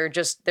 Like there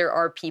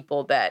are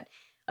people that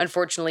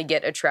unfortunately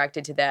get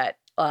attracted to that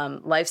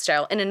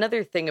lifestyle. And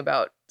another thing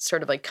about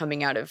sort of like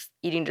coming out of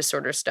eating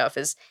disorder stuff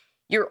is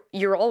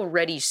you're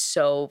already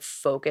so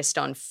focused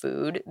on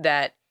food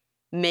that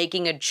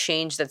making a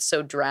change that's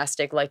so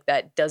drastic like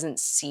that doesn't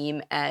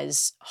seem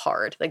as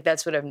hard. Like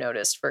that's what I've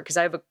noticed because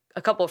I have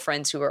a couple of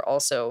friends who are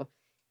also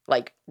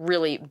like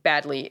really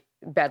badly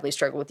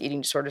struggled with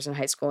eating disorders in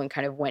high school and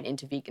kind of went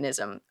into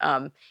veganism.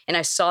 And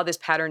I saw this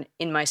pattern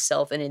in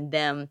myself and in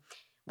them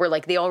where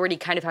like they already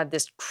kind of had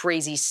this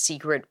crazy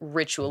secret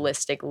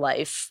ritualistic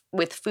life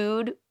with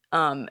food.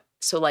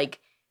 So like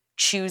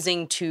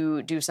choosing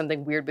to do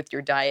something weird with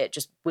your diet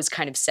just was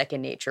kind of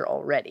second nature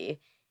already.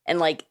 And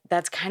like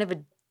that's kind of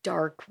a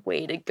dark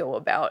way to go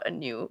about a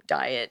new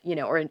diet,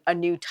 or a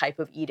new type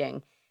of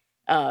eating.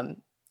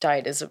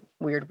 Diet is a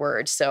weird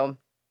word. So,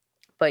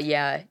 but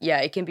yeah,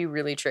 it can be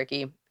really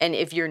tricky. And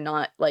if you're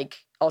not like,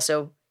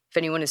 also, if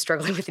anyone is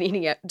struggling with an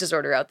eating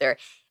disorder out there,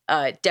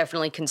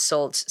 definitely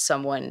consult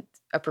someone,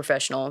 a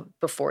professional,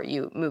 before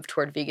you move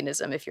toward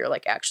veganism if you're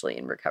like actually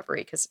in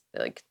recovery, because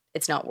like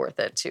it's not worth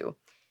it to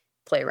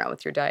play around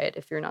with your diet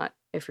if you're not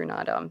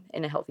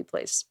in a healthy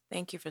place.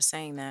 Thank you for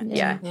saying that.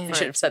 Yeah. I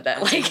should have said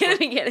that like in the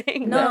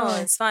beginning. No,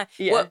 it's fine.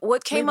 Yeah.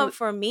 What came up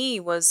for me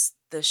was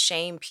the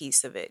shame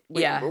piece of it.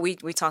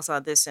 We talked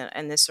about this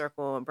in this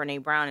circle,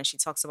 Brene Brown, and she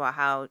talks about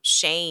how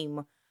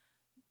shame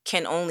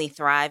can only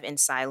thrive in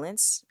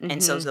silence.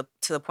 And so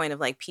to the point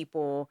of like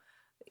people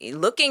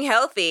looking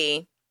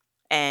healthy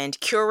and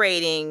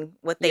curating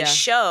what they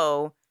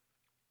show,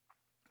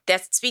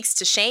 that speaks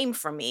to shame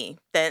for me,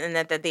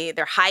 that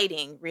they're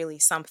hiding really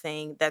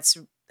something that's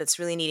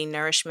really needing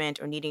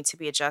nourishment or needing to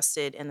be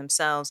adjusted in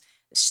themselves.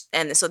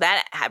 And so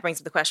that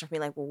brings up the question for me,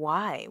 like, well,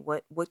 why?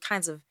 What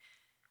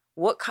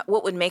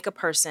would make a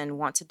person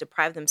want to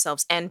deprive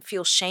themselves and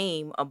feel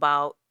shame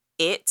about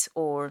it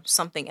or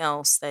something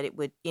else that it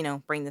would,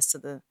 bring this to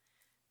the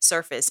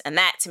surface? And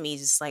that to me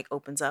just like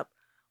opens up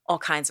all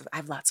kinds of, I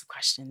have lots of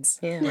questions.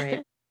 Yeah.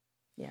 Right.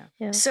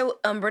 Yeah. So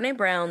Brene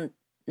Brown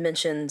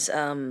mentions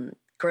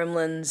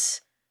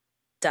gremlins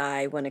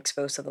die when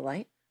exposed to the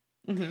light.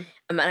 Mm-hmm.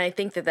 And I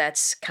think that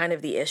that's kind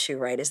of the issue,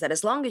 right? Is that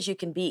as long as you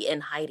can be in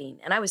hiding,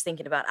 and I was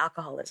thinking about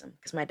alcoholism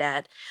because my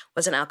dad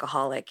was an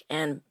alcoholic,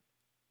 and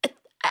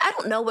I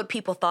don't know what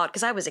people thought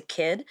because I was a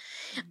kid,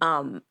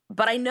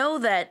 but I know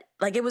that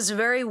like it was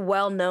very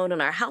well known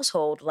in our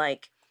household,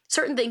 like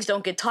certain things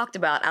don't get talked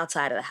about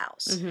outside of the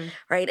house,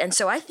 right? And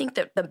so I think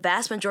that the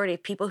vast majority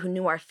of people who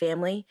knew our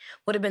family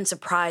would have been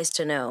surprised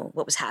to know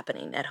what was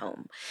happening at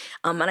home.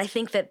 And I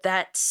think that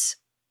that's,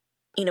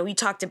 we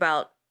talked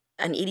about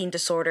an eating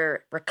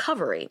disorder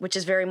recovery, which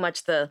is very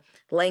much the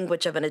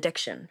language of an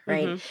addiction,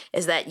 right?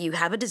 Is that you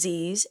have a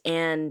disease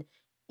and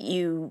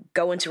you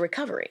go into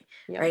recovery,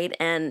 right?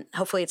 And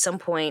hopefully at some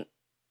point,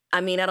 I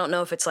don't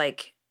know if it's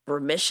like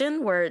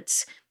remission where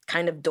it's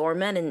kind of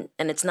dormant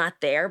and it's not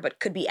there, but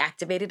could be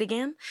activated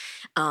again.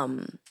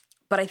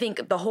 But I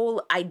think the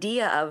whole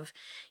idea of,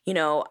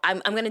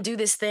 I'm going to do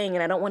this thing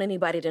and I don't want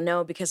anybody to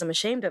know because I'm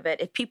ashamed of it.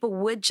 If people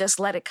would just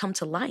let it come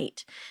to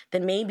light,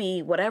 then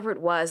maybe whatever it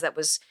was that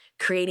was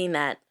creating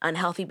that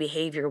unhealthy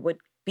behavior would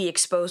be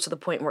exposed to the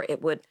point where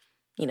it would,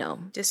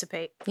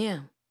 dissipate. Yeah.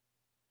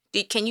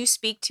 Can you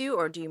speak to,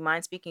 or do you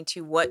mind speaking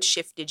to what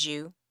shifted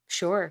you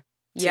Sure.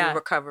 to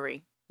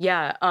recovery?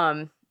 Yeah.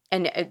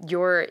 And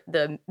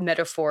the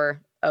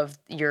metaphor of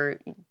your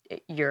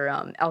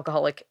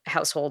alcoholic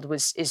household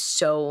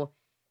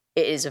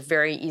it is a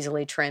very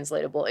easily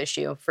translatable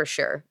issue for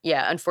sure.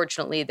 Yeah.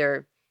 Unfortunately,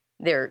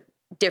 they're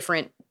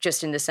different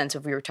just in the sense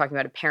of we were talking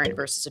about a parent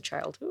versus a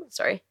child. Ooh,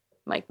 sorry,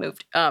 mic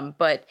moved.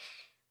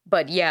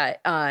 But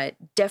yeah,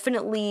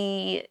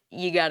 definitely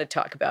you got to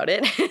talk about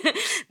it.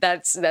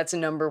 That's a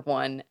number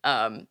one.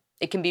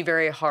 It can be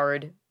very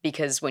hard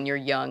because when you're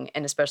young,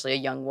 and especially a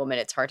young woman,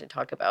 it's hard to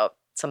talk about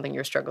something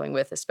you're struggling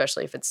with,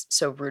 especially if it's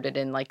so rooted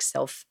in like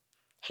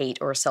self-hate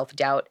or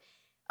self-doubt,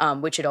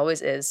 which it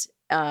always is.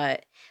 My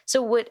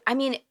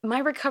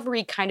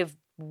recovery kind of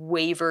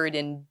wavered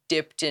and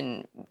dipped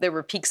and there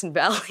were peaks and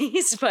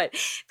valleys, but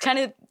kind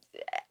of,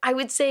 I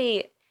would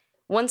say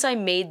once I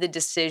made the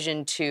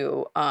decision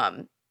to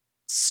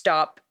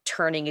stop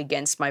turning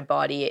against my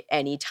body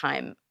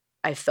anytime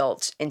I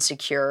felt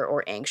insecure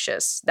or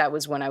anxious, that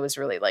was when I was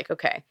really like,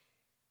 okay,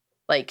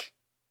 like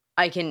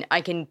I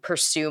can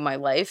pursue my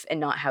life and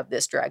not have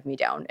this drag me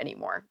down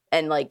anymore.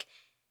 And like,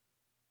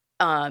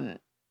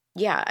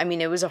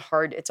 it's a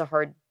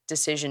hard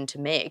decision to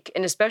make.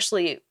 And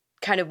especially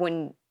kind of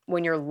when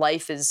your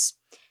life is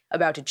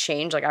about to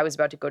change, like I was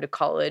about to go to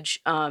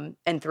college, and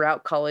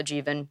throughout college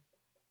even,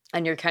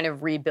 and you're kind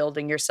of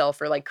rebuilding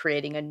yourself or like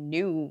creating a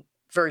new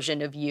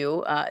version of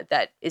you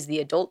that is the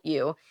adult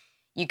you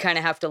kind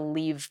of have to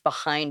leave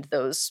behind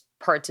those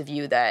parts of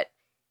you that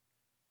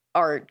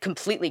are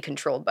completely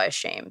controlled by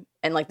shame.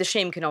 And like the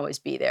shame can always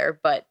be there,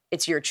 but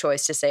it's your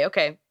choice to say,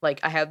 okay, like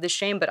I have this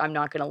shame, but I'm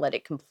not going to let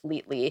it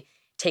completely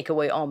take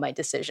away all my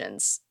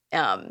decisions.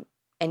 And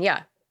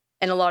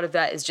a lot of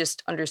that is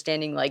just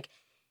understanding like,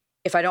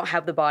 if I don't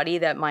have the body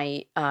that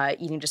my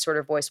eating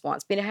disorder voice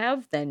wants me to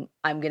have, then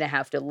I'm going to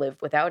have to live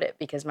without it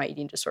because my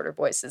eating disorder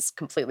voice is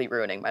completely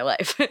ruining my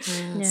life.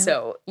 Yeah.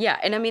 So, yeah.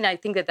 And I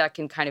think that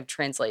can kind of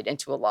translate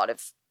into a lot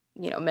of,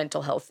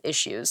 mental health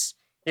issues,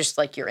 just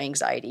like your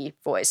anxiety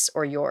voice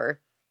or your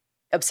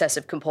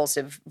obsessive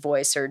compulsive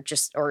voice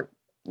or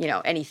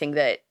anything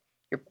that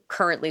you're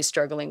currently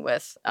struggling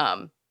with.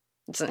 It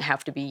doesn't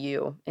have to be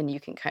you, and you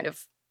can kind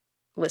of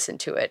listen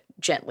to it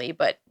gently,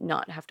 but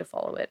not have to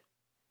follow it.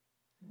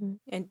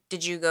 And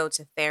did you go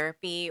to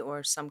therapy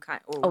or some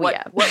kind? Or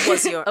Yeah. What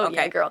was your? Oh, okay,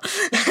 yeah, girl.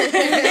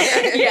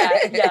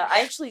 Yeah.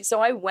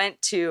 I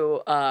went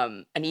to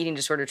an eating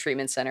disorder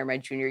treatment center my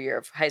junior year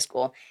of high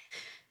school,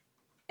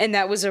 and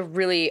that was a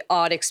really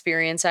odd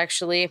experience.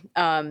 Actually,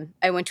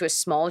 I went to a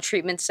small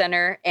treatment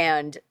center,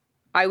 and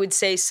I would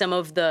say some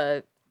of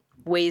the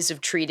ways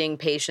of treating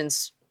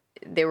patients,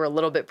 they were a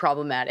little bit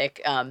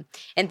problematic. And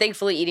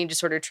thankfully, eating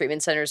disorder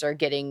treatment centers are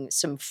getting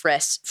some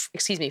fresh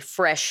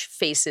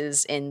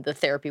faces in the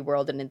therapy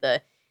world and in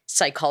the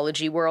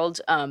psychology world.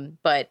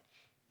 But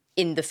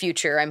in the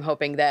future, I'm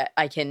hoping that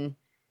I can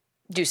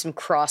do some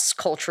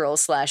cross-cultural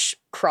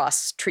 /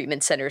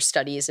 cross-treatment center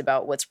studies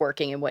about what's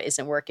working and what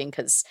isn't working,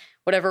 because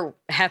whatever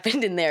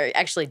happened in there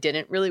actually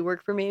didn't really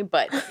work for me.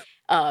 But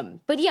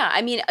yeah,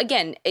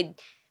 again,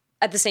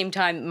 at the same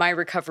time, my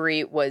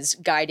recovery was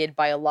guided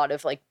by a lot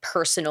of like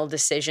personal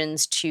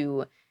decisions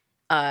to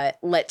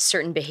let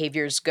certain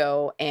behaviors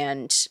go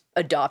and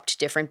adopt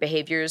different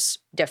behaviors.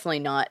 Definitely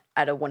not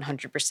at a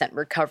 100%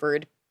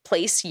 recovered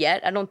place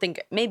yet. I don't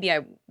think, maybe I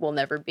will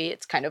never be.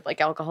 It's kind of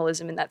like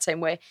alcoholism in that same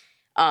way.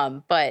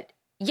 But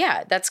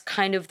yeah, that's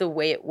kind of the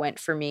way it went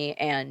for me.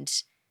 And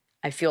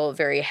I feel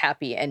very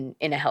happy and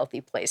in a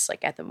healthy place,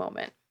 like at the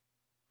moment.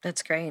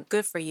 That's great.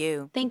 Good for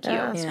you. Thank you.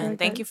 Yeah, that's Yeah. really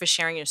Thank good. you for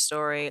sharing your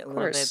story a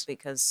little course. bit,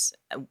 because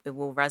it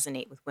will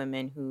resonate with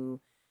women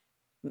who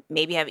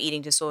maybe have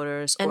eating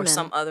disorders And or men.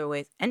 some other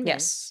way. And men.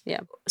 Yes.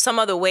 Yeah. Some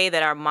other way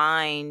that our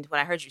mind, what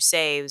I heard you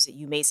say was that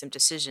you made some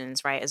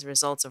decisions, right, as a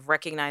result of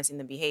recognizing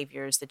the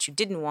behaviors that you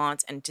didn't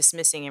want and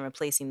dismissing and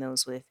replacing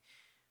those with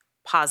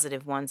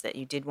positive ones that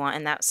you did want.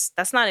 And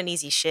that's not an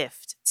easy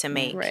shift to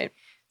make. Right.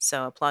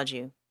 So applaud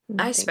you.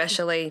 I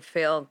especially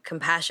feel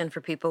compassion for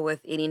people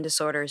with eating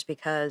disorders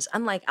because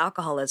unlike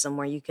alcoholism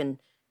where you can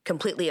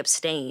completely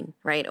abstain,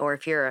 right? Or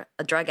if you're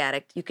a drug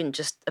addict, you can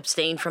just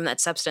abstain from that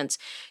substance.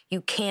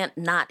 You can't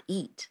not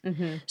eat.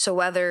 Mm-hmm. So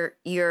whether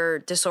your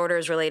disorder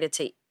is related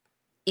to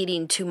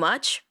eating too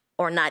much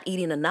or not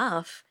eating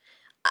enough,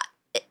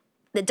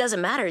 it doesn't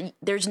matter.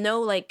 There's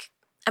no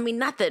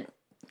not that,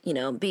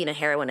 being a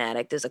heroin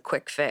addict is a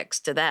quick fix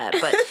to that,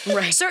 but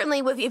Right. certainly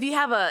if you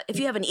have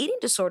an eating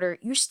disorder,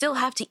 you still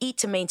have to eat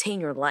to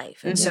maintain your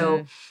life. And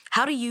so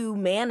how do you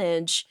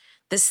manage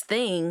this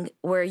thing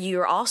where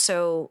you're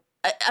also,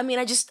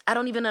 I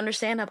don't even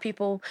understand how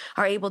people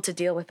are able to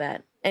deal with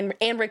that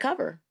and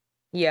recover.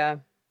 Yeah.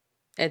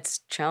 It's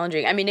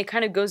challenging. I mean, it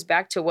kind of goes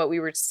back to what we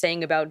were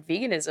saying about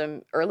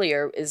veganism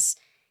earlier is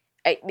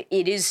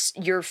it is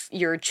your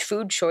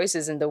food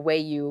choices and the way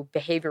you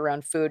behave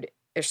around food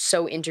are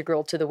so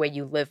integral to the way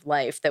you live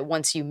life that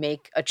once you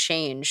make a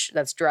change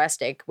that's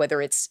drastic,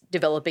 whether it's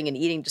developing an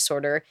eating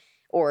disorder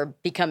or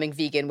becoming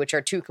vegan, which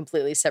are two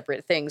completely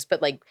separate things.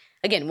 But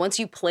again, once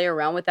you play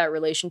around with that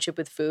relationship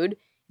with food,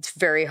 it's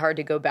very hard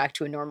to go back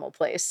to a normal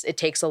place. It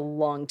takes a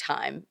long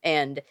time.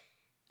 And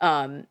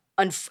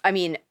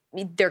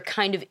they're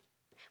kind of,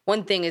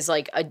 one thing is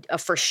a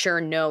for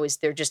sure no is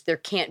there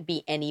can't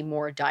be any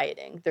more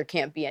dieting. There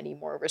can't be any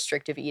more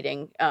restrictive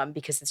eating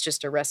because it's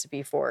just a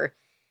recipe for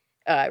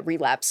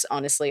relapse,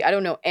 honestly. I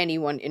don't know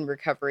anyone in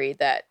recovery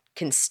that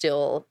can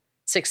still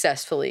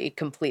successfully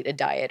complete a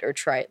diet or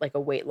try a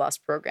weight loss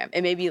program.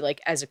 And maybe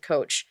as a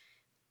coach,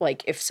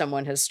 if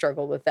someone has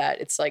struggled with that,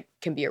 it's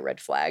can be a red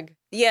flag.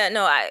 Yeah,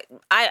 no, I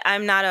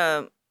am not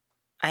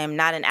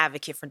an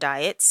advocate for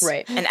diets.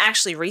 Right. And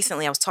actually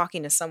recently I was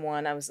talking to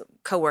someone, I was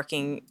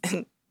co-working,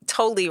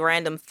 totally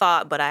random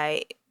thought, but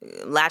I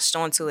latched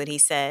onto it. He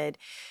said,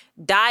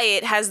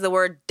 diet has the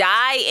word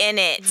die in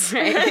it.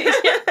 Right.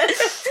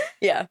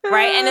 Yeah.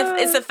 Right. And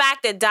it's the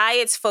fact that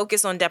diets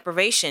focus on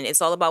deprivation.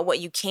 It's all about what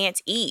you can't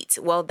eat.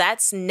 Well,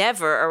 that's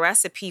never a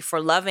recipe for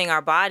loving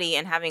our body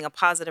and having a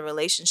positive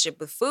relationship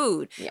with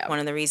food. Yeah. One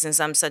of the reasons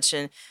I'm such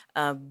a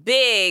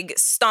big,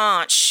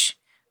 staunch,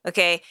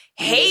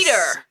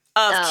 hater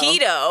of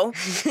keto.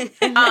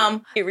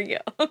 Here we go.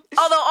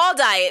 Although all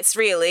diets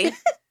really,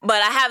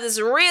 but I have this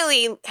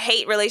really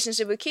hate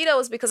relationship with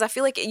keto is because I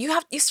feel like you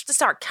have to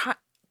start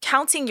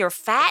counting your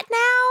fat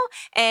now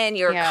and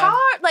your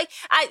carb.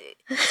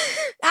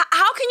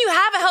 How can you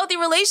have a healthy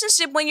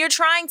relationship when you're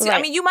trying to? Right.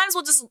 I mean, you might as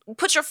well just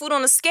put your food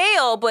on a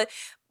scale, but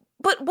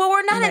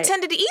we're not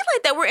intended to eat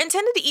like that. We're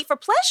intended to eat for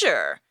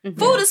pleasure. Mm-hmm.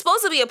 Food is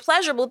supposed to be a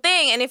pleasurable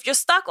thing. And if you're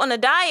stuck on a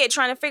diet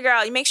trying to figure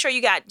out, you make sure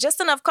you got just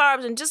enough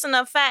carbs and just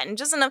enough fat and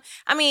just enough,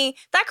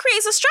 that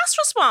creates a stress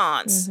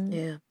response. Mm-hmm.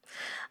 Yeah.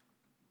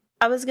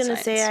 I was going to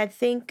say, I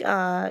think,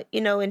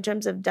 in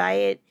terms of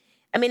diet,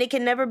 it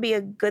can never be a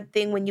good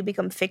thing when you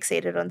become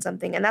fixated on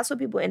something. And that's what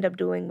people end up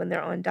doing when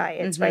they're on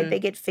diets, right? They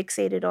get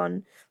fixated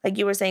on, like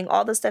you were saying,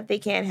 all the stuff they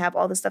can't have,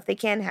 all the stuff they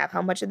can have.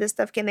 How much of this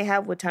stuff can they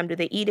have? What time do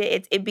they eat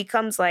it? It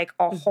becomes a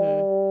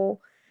whole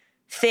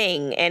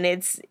thing. And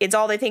it's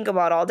all they think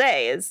about all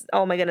day is,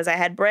 oh my goodness, I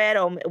had bread.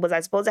 Oh, was I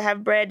supposed to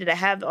have bread? Did I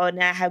have,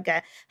 now I have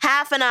got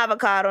half an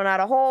avocado,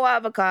 not a whole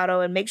avocado,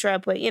 and make sure I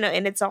put,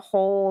 and it's a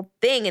whole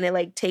thing and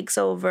it takes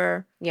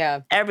over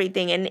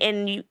everything.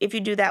 And if you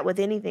do that with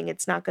anything,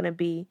 it's not going to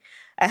be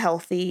a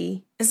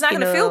healthy. It's not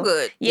going to feel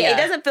good. Yeah, it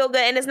doesn't feel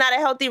good. And it's not a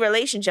healthy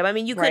relationship.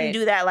 You couldn't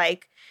do that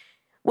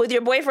with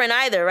your boyfriend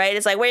either, right?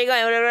 It's where are you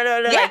going?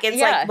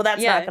 Well,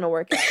 that's not going to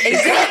work out.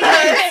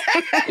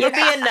 Exactly. You're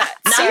being nuts.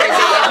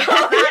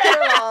 Not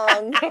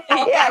wrong.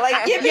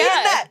 You're being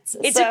nuts.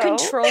 It's a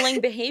controlling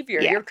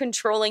behavior. Yeah. You're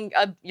controlling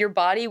your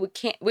body,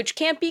 which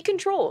can't be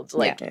controlled.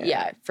 For sure.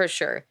 Yeah, for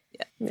sure.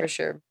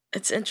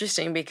 It's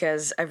interesting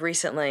because I've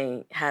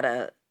recently had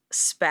a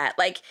spat.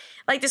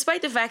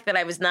 Despite the fact that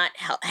I was not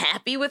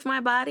happy with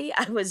my body,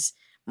 I was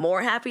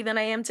more happy than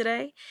I am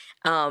today.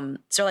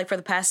 So for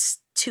the past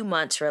 2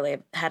 months, really,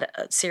 I've had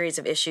a series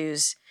of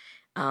issues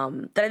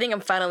that I think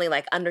I'm finally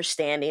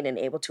understanding and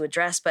able to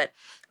address. But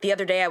the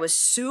other day I was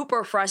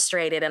super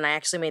frustrated and I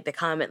actually made the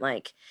comment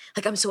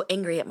I'm so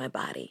angry at my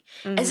body.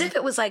 Mm-hmm. As if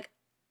it was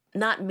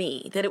not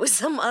me, that it was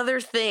some other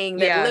thing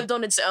that lived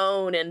on its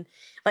own and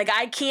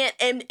I can't,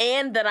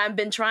 and that I've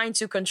been trying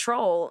to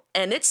control,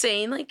 and it's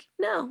saying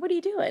no, what are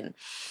you doing?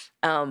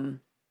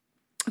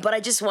 But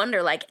I just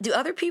wonder, like, do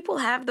other people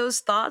have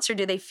those thoughts, or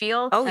do they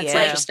feel That's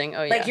interesting.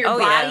 Oh, yeah. like your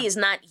body is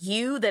not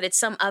you, that it's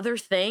some other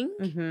thing?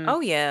 Mm-hmm.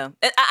 Oh, yeah.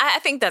 I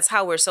think that's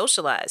how we're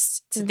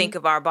socialized, to think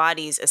of our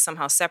bodies as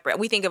somehow separate.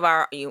 We think of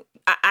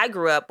I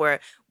grew up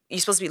where you're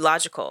supposed to be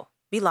logical.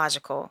 Be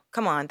logical.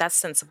 Come on, that's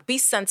sensible. Be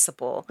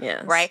sensible.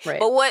 Yes. Right?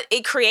 But what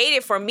it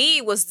created for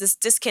me was this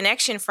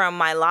disconnection from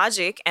my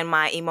logic and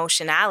my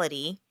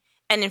emotionality.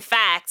 And in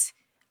fact,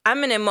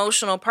 I'm an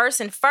emotional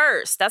person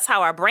first. That's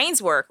how our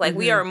brains work. Like,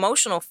 we are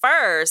emotional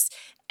first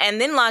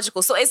and then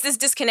logical. So it's this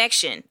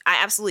disconnection.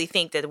 I absolutely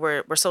think that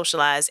we're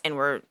socialized and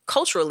we're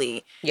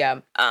culturally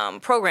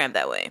programmed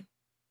that way.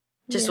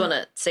 Just want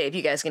to say, if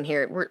you guys can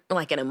hear it, we're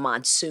like in a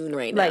monsoon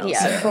right now. Like,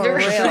 for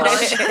real.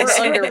 We're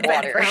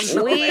underwater.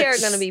 We are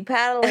going to be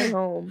paddling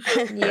home.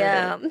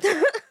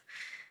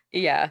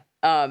 Yeah.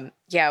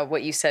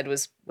 What you said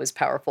was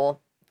powerful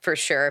for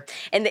sure.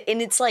 And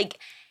it's like,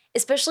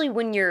 especially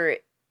when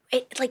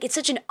it's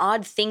such an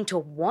odd thing to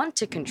want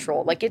to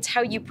control. Like, it's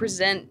how you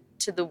present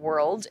to the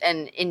world,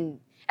 and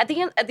at the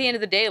end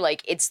of the day,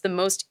 like, it's the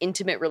most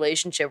intimate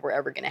relationship we're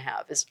ever going to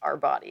have is our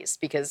bodies,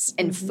 because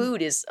and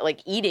food is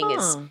like eating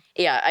is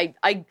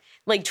I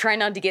like try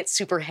not to get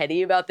super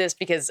heady about this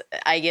because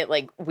I get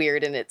like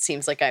weird and it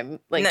seems like I'm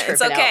like tripping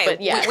it's okay. out.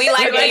 But yeah, we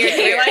like it.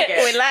 We like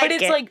it. But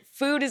it's like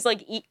food is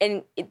like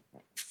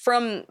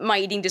from my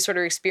eating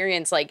disorder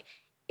experience, like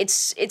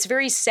it's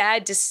very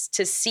sad to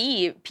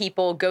see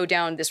people go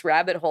down this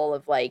rabbit hole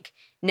of like,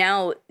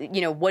 now,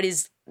 what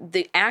is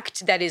the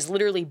act that is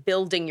literally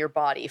building your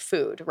body,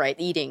 food, right?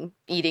 Eating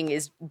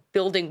is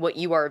building what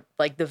you are,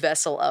 like the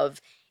vessel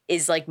of,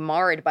 is like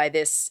marred by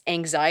this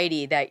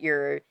anxiety that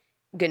you're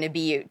going to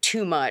be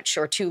too much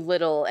or too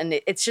little.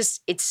 And it's such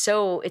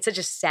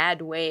a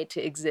sad way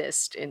to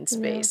exist in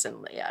space.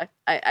 And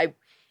I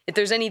if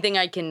there's anything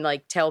I can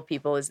like tell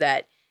people is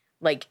that,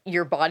 like,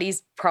 your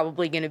body's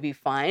probably going to be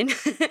fine.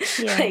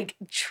 Like,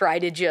 try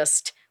to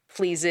just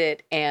please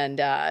it and,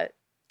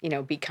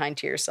 be kind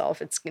to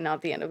yourself. It's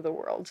not the end of the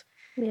world.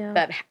 Yeah.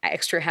 That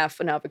extra half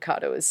an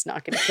avocado is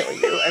not going to kill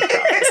you, I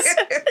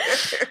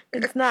promise.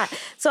 It's not.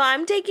 So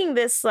I'm taking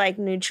this like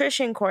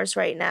nutrition course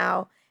right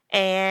now.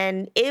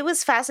 And it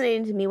was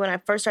fascinating to me when I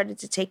first started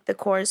to take the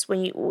course,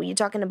 when you're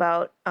talking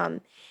about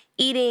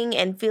eating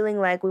and feeling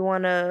like we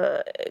want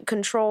to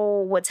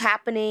control what's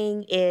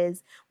happening.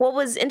 Is what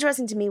was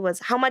interesting to me was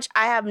how much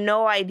I have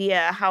no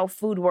idea how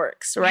food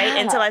works, right?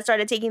 Until I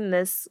started taking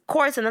this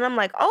course. And then I'm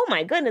like, oh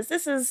my goodness,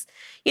 this is,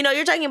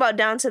 you're talking about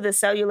down to the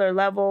cellular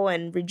level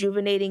and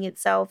rejuvenating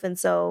itself. And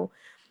so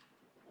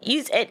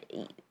you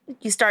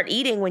start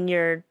eating when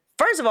you're,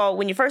 first of all,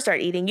 when you first start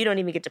eating, you don't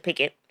even get to pick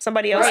it.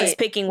 Somebody else is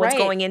picking what's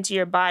going into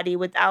your body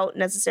without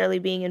necessarily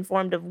being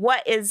informed of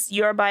what is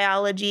your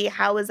biology,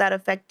 how is that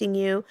affecting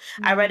you.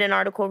 I read an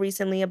article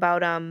recently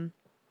about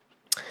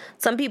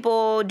some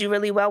people do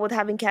really well with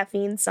having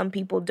caffeine, some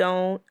people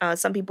don't.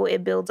 Some people,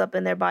 it builds up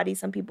in their body,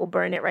 some people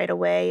burn it right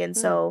away. And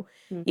so,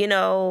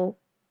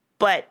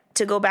 but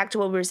to go back to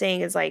what we were saying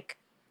is like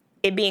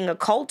it being a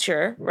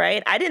culture,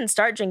 right? I didn't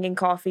start drinking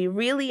coffee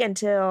really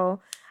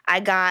until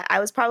I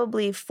was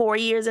probably 4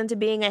 years into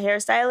being a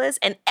hairstylist,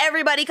 and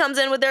everybody comes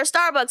in with their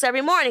Starbucks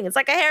every morning. It's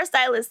like a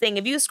hairstylist thing.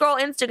 If you scroll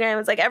Instagram,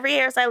 it's like every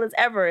hairstylist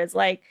ever. It's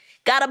like,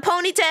 got a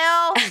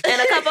ponytail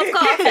and a cup of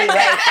coffee.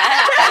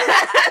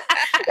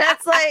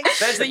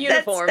 That's the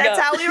uniform. That's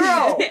how we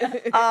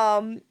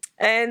roll.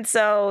 And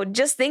so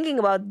just thinking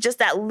about just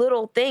that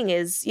little thing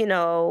is,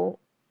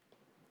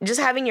 just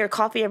having your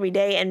coffee every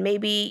day, and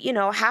maybe,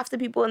 half the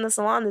people in the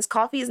salon, this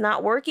coffee is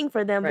not working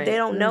for them, but they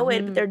don't know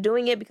it, but they're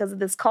doing it because of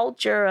this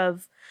culture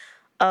of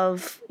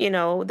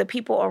the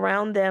people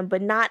around them,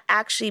 but not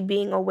actually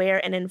being aware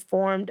and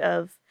informed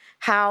of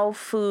how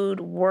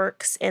food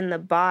works in the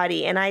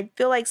body. And I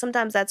feel like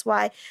sometimes that's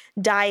why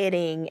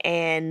dieting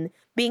and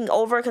being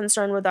over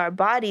concerned with our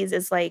bodies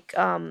is like,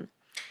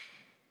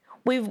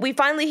 we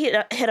finally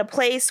hit a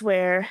place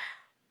where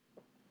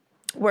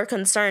we're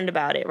concerned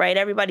about it, right?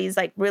 Everybody's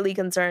like really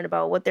concerned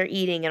about what they're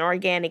eating and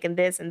organic and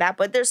this and that,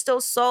 but there's still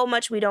so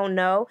much we don't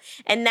know.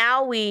 And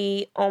now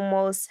we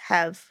almost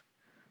have,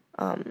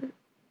 we're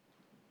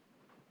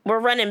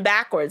running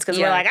backwards because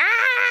we're like,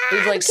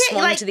 we've like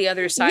swung to the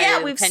other side.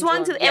 Yeah, we've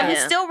swung to, and we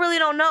still really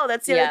don't know.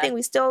 That's the other thing.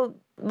 We still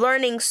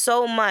learning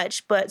so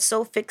much, but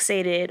so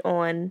fixated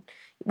on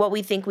what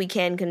we think we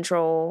can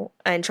control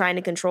and trying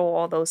to control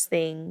all those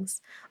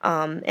things.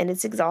 And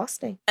it's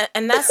exhausting.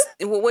 And that's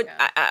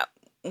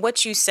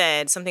what you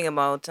said, something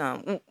about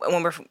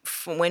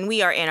when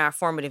we are in our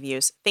formative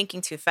years,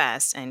 thinking too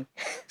fast and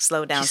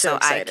slow down so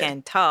I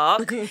can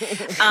talk.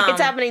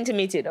 It's happening to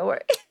me too, don't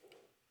worry.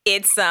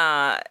 It's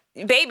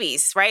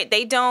babies, right?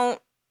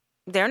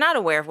 They're not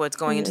aware of what's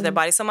going into their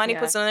body. Somebody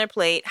puts it on their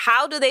plate.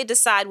 How do they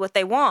decide what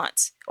they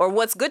want or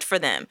what's good for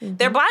them?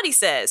 Their body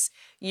says,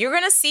 you're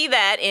going to see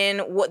that in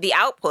what the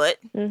output,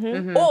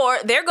 or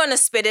they're going to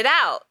spit it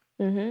out.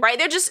 Right?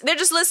 They're just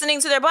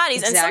listening to their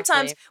bodies. Exactly. And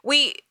sometimes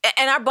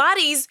our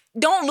bodies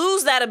don't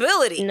lose that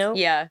ability. No.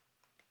 Yeah.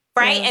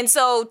 Right? And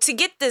so to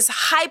get this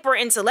hyper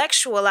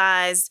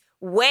intellectualized,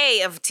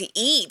 way to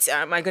eat.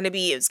 Am I going to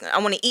be, I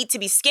want to eat to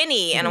be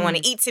skinny, and I want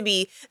to eat to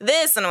be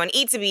this, and I want to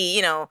eat to be,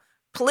 you know,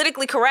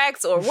 politically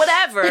correct or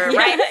whatever,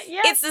 right?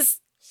 Yeah. It's this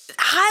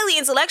highly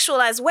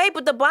intellectualized way,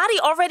 but the body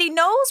already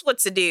knows what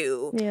to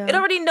do. Yeah. It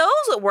already knows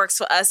what works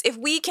for us. If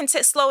we can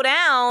slow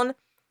down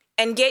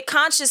and get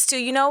conscious to,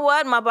 you know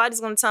what, my body's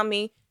going to tell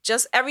me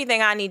just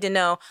everything I need to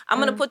know. I'm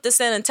going to put this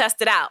in and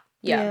test it out.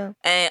 Yeah.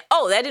 And,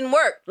 that didn't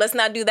work. Let's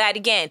not do that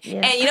again.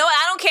 Yeah. And you know what?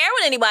 I don't care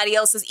what anybody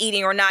else is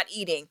eating or not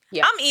eating.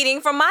 Yeah. I'm eating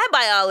from my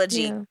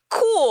biology. Yeah.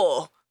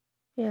 Cool.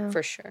 Yeah.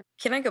 For sure.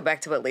 Can I go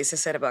back to what Lisa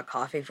said about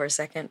coffee for a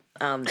second?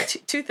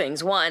 Two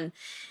things. One,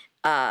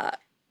 I'm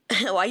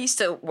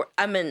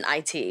in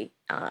IT,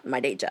 my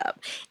day job,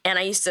 and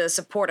I used to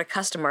support a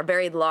customer, a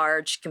very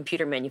large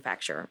computer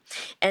manufacturer.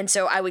 And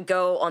so I would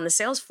go on the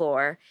sales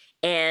floor,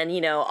 and,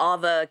 you know, all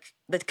the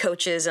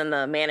coaches and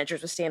the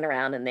managers would stand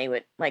around, and they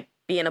would like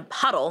be in a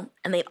huddle,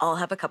 and they'd all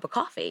have a cup of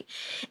coffee.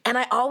 And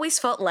I always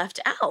felt left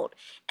out.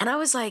 And I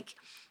was like,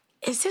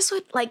 is this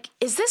like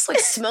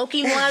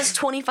smoking was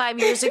 25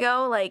 years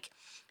ago? Like,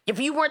 if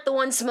you weren't the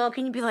one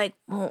smoking, you'd be like,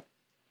 well,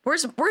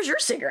 where's your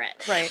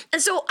cigarette? Right.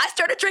 And so I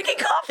started drinking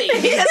coffee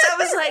because I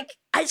was like,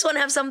 I just want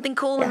to have something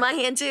cool in my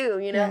hand too,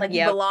 you know, like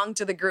you belong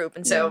to the group.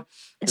 And so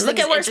look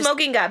at where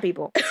smoking got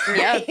people.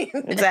 Yeah,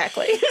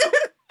 exactly.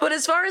 But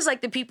as far as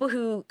like the people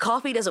who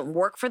coffee doesn't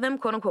work for them,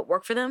 quote unquote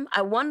work for them,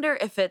 I wonder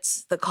if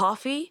it's the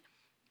coffee,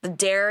 the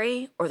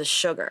dairy, or the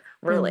sugar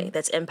really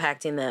that's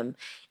impacting them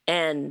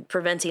and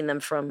preventing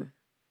them from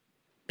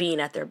being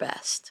at their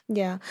best.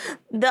 Yeah.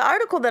 The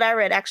article that I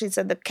read actually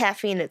said the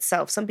caffeine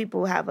itself, some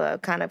people have a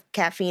kind of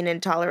caffeine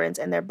intolerance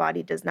and their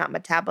body does not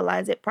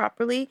metabolize it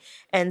properly.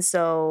 And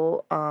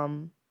so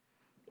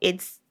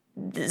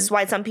this is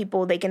why some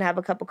people, they can have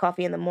a cup of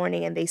coffee in the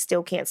morning and they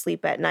still can't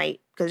sleep at night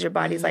because your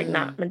body's like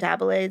not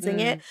metabolizing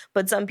it.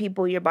 But some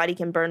people, your body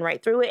can burn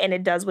right through it and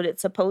it does what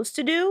it's supposed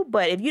to do.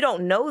 But if you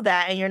don't know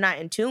that and you're not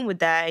in tune with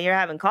that and you're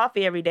having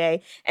coffee every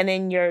day and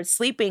then you're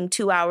sleeping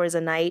 2 hours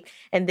a night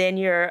and then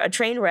you're a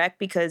train wreck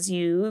because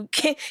you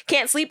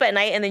can't sleep at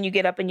night and then you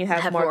get up and you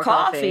have more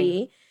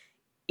coffee.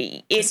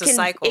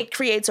 It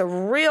creates a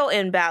real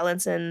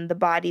imbalance in the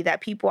body that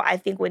people, I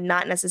think, would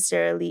not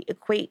necessarily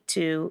equate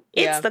to.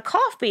 It's the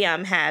coffee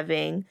I'm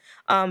having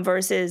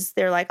versus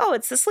they're like, oh,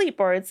 it's the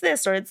sleep or it's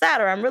this or it's that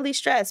or I'm really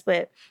stressed.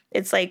 But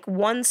it's like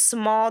one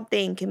small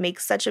thing can make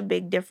such a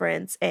big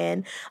difference.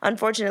 And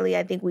unfortunately,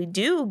 I think we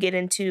do get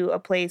into a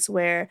place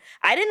where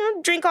I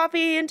didn't drink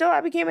coffee until I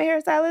became a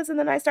hairstylist and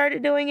then I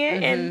started doing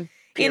it. And,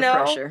 peer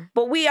pressure.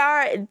 But we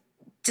are,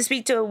 to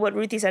speak to what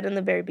Ruthie said in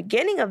the very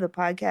beginning of the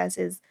podcast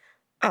is,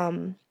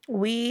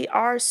 we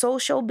are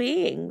social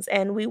beings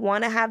and we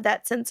want to have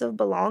that sense of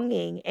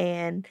belonging.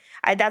 And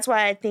that's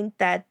why I think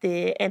that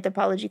the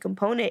anthropology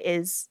component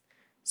is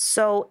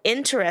so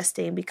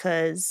interesting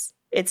because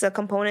it's a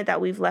component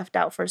that we've left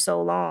out for so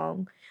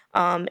long.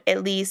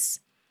 At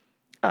least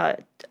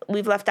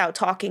we've left out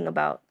talking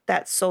about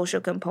that social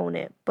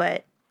component.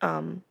 But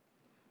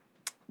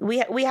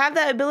we have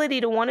the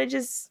ability to want to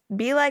just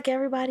be like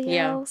everybody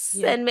else.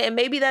 Yeah. And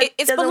maybe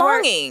it's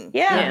belonging. Work.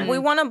 Yeah. We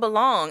want to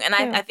belong. And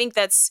I think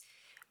that's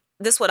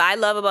what I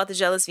love about the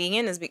Jealous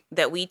Vegan is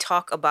that we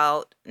talk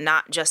about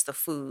not just the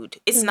food.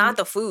 It's not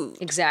the food.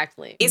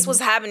 Exactly. It's what's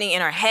happening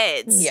in our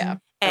heads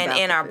and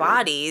in our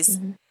bodies.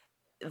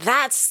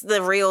 That's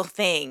the real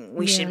thing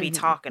we should be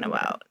talking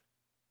about.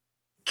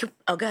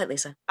 Oh, go ahead,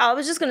 Lisa. I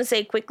was just going to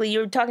say quickly, you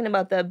were talking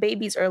about the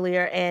babies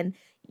earlier and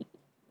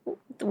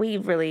we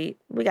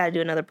got to do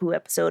another poo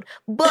episode,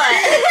 but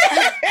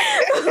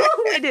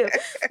we do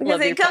because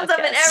it comes up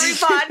in every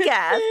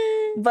podcast.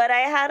 But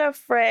I had a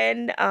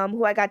friend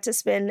who I got to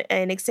spend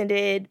an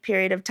extended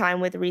period of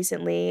time with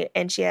recently,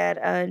 and she had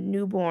a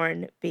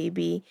newborn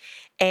baby,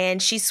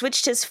 and she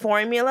switched his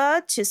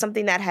formula to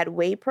something that had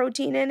whey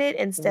protein in it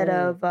instead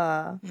of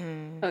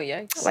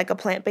like a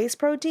plant-based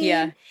protein.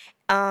 Yeah,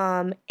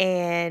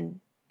 and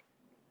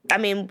I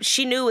mean,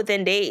 she knew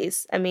within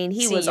days. I mean,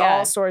 he was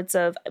all sorts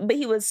of, but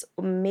he was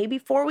maybe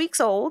 4 weeks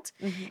old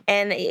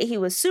and he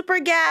was super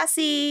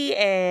gassy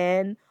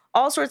and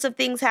all sorts of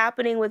things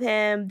happening with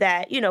him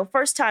that, you know,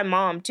 first time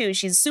mom too,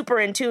 she's super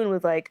in tune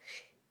with like,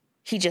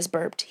 he just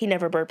burped. He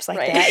never burps like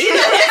that. You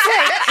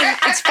know,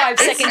 it's 5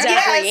 seconds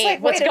after he ate.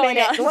 Like, what's going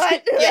on?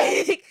 What?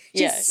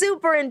 She's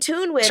super in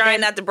tune with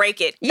trying not to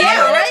break it.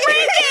 Yeah,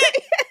 right.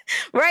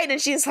 Right. And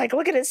she's like,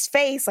 look at his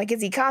face. Like,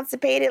 is he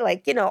constipated?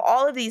 Like, you know,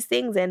 all of these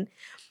things. And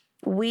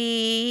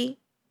we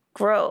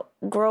grow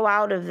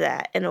out of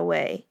that in a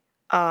way.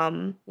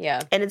 And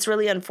it's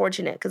really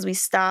unfortunate because we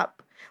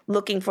stop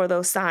looking for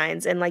those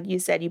signs. And like you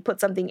said, you put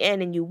something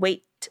in and you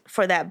wait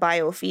for that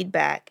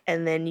biofeedback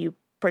and then you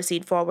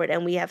proceed forward.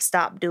 And we have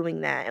stopped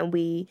doing that. And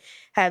we've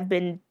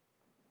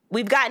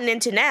gotten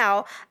into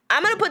now,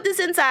 I'm going to put this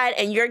inside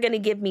and you're going to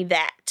give me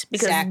that.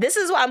 Because this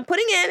is what I'm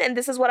putting in and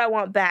this is what I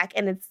want back.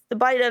 And the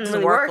body doesn't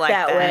really work like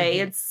that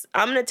way.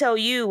 I'm going to tell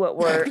you what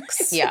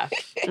works. Yeah.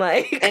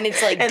 And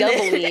it's like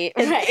doubly.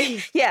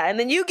 Right. Yeah. And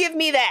then you give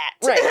me that.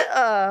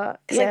 Right.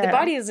 It's like the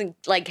body doesn't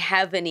like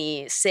have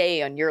any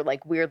say on your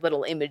like weird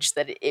little image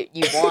that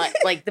you want.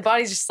 Like the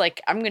body's just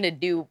like, I'm going to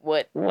do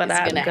what is going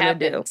to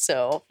happen. Do.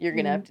 So you're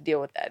going to have to deal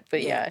with that.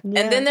 But yeah.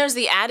 And then there's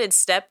the added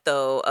step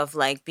though of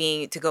like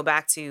to go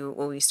back to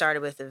what we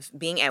started with of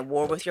being at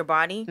war with your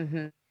body.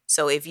 Mm-hmm.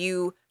 So if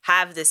you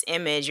have this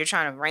image, you're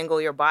trying to wrangle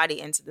your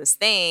body into this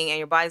thing and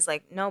your body's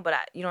like, no, but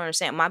you don't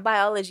understand. My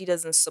biology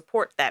doesn't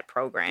support that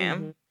program.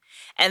 Mm-hmm.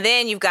 And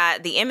then you've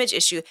got the image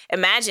issue.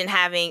 Imagine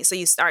so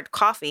you start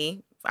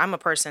coffee. I'm a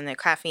person that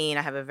caffeine,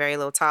 I have a very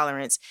low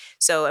tolerance.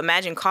 So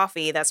imagine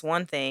coffee, that's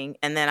one thing.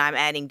 And then I'm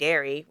adding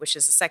dairy, which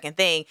is the second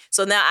thing.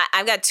 So now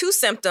I've got two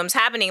symptoms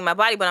happening in my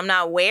body, but I'm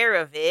not aware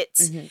of it.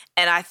 Mm-hmm.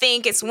 And I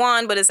think it's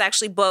one, but it's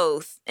actually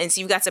both. And so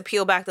you've got to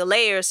peel back the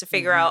layers to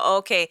figure out,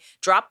 okay,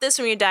 drop this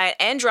from your diet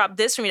and drop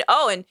this from your,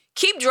 and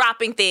keep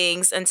dropping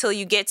things until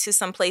you get to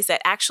some place that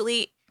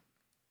actually,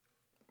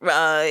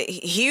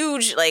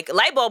 huge, like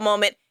light bulb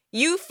moment,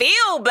 you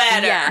feel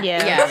better. Yeah.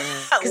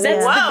 Because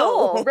that's the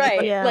goal.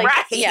 Right. Yeah. Like,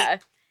 yeah.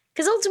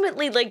 Because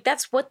ultimately, like,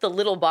 that's what the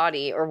little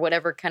body or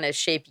whatever kind of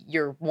shape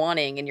you're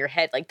wanting in your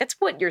head, like, that's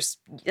what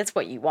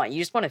you want.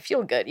 You just want to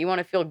feel good. You want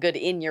to feel good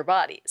in your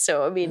body.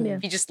 So, I mean,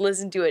 if you just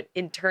listen to it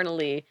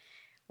internally,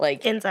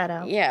 like. Inside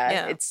out.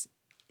 Yeah.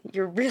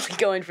 You're really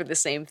going for the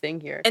same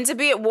thing here. And to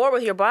be at war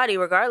with your body,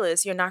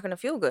 regardless, you're not going to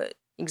feel good.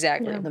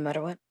 Exactly. No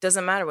matter what.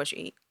 Doesn't matter what you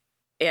eat.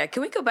 Yeah,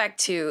 can we go back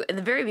to, in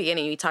the very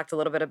beginning, you talked a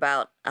little bit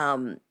about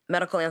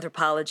medical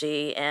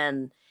anthropology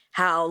and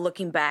how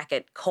looking back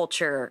at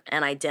culture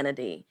and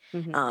identity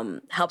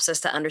helps us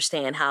to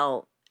understand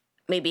how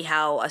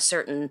a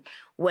certain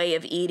way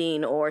of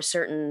eating or a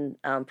certain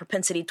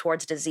propensity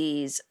towards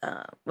disease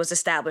was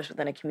established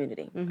within a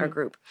community or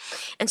group.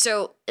 And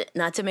so,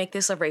 not to make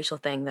this a racial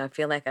thing, though, I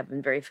feel like I've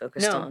been very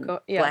focused on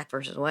black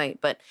versus white,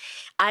 but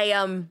I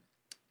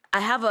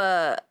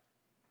have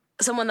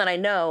someone that I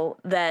know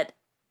that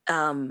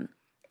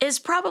is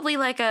probably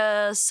like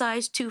a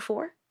size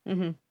 2-4.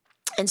 Mm-hmm.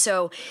 And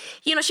so,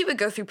 she would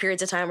go through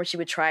periods of time where she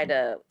would try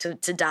to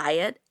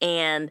diet.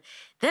 And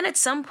then at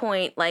some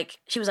point, like,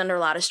 she was under a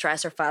lot of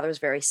stress. Her father was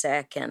very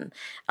sick and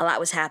a lot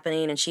was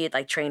happening. And she had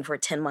like trained for a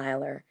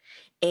 10-miler.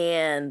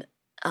 And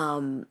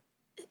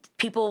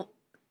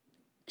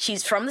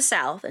she's from the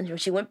South. And when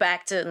she went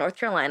back to North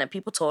Carolina,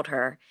 people told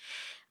her,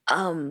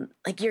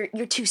 like, you're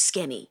too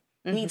skinny.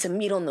 You need some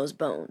meat on those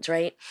bones,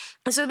 right?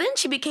 And so then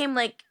she became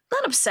like,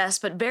 not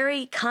obsessed, but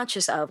very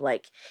conscious of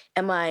like,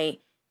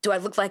 do I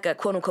look like a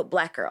quote unquote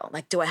black girl?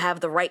 Like, do I have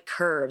the right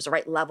curves, the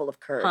right level of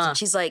curves? And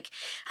she's like,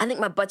 I think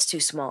my butt's too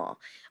small,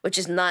 which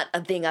is not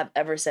a thing I've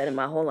ever said in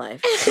my whole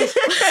life.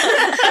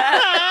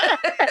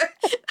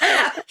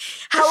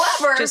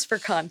 However, just for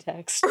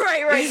context.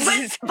 Right.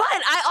 But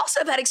I also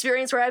have had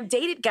experience where I've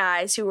dated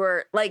guys who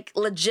were like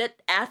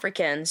legit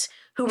Africans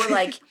who were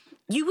like,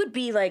 you would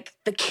be like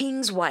the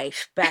king's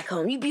wife back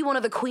home. You'd be one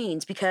of the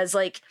queens because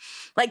like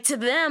to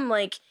them,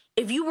 like,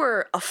 if you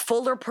were a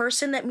fuller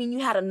person, that means you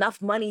had enough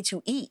money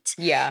to eat.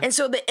 Yeah. And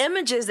so the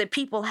images that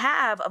people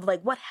have of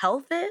like what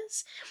health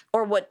is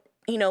or what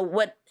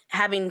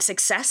having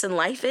success in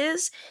life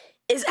is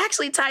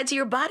actually tied to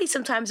your body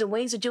sometimes in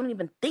ways that you don't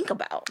even think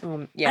about.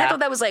 And I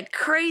thought that was like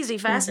crazy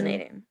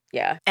fascinating. Mm-hmm.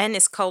 Yeah. And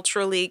it's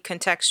culturally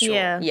contextual.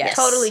 Yeah. Yes.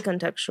 Totally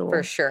contextual.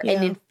 For sure.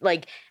 Yeah.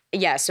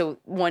 And so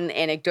one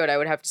anecdote I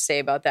would have to say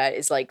about that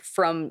is like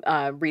from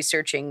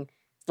researching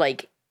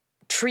like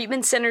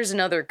treatment centers in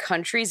other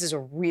countries is a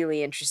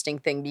really interesting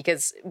thing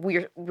because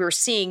we're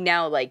seeing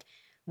now like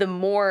the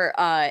more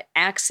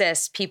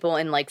access people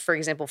in like, for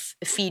example,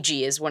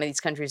 Fiji is one of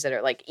these countries that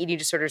are like eating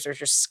disorders are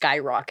just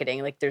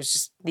skyrocketing. Like there's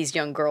just these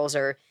young girls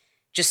are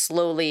just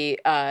slowly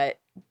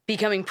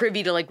becoming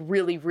privy to like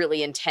really,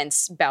 really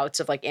intense bouts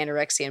of like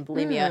anorexia and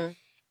bulimia.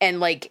 And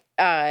like,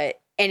 and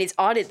it's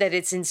odd that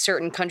it's in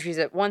certain countries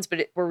at once,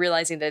 but we're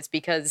realizing that it's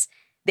because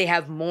they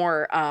have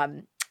more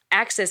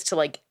access to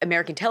like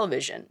American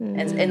television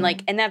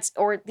and that's,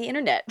 or the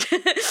internet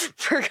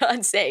for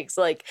God's sakes.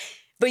 Like,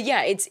 but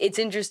yeah, it's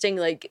interesting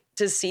like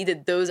to see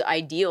that those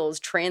ideals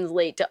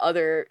translate to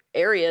other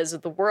areas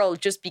of the world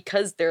just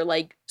because they're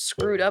like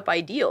screwed up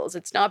ideals.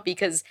 It's not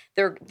because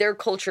their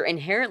culture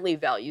inherently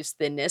values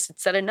thinness.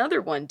 It's that another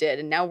one did.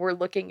 And now we're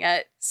looking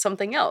at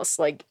something else.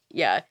 Like,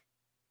 yeah.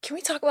 Can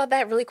we talk about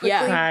that really quickly?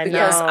 Yeah,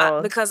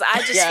 because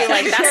I just feel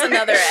like that's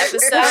another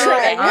episode.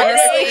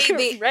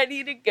 Honestly,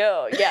 ready to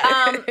go.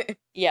 Yeah,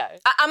 yeah.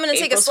 I'm gonna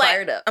take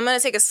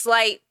a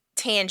slight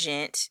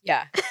tangent.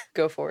 Yeah,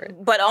 go for it.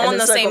 But on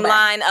the same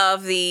line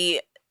of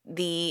the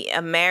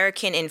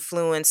American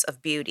influence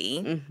of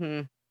beauty,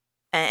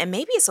 and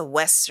maybe it's a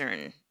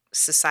Western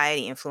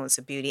society influence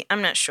of beauty.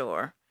 I'm not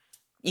sure.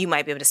 You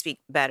might be able to speak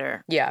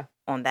better.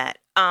 On that.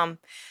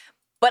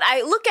 But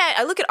I look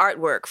at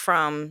artwork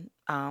from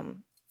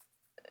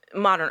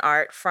modern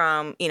art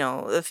from, the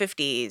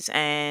 50s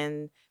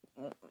and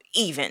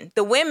even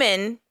the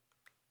women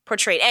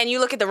portrayed. And you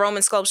look at the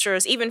Roman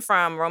sculptures, even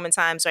from Roman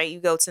times, right? You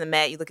go to the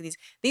Met, you look at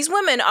these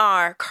women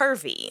are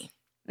curvy.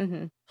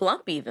 Mm-hmm.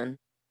 Plump even,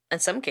 in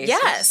some cases.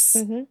 Yes.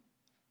 Mm-hmm.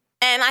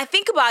 And I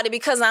think about it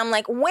because I'm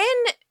like, when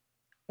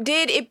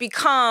did it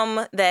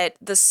become that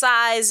the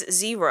size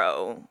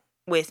 0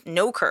 with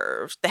no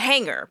curves, the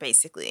hanger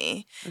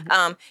basically,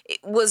 it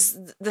was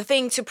the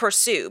thing to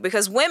pursue?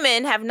 Because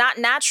women have not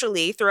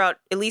naturally throughout,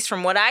 at least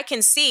from what I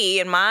can see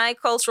in my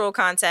cultural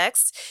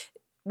context,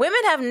 women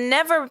have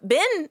never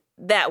been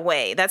that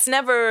way. That's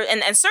never,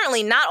 and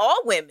certainly not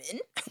all women.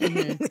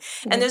 And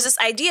there's this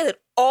idea that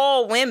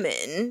all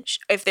women,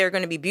 if they're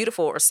going to be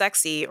beautiful or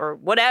sexy or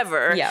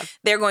whatever,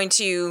 they're going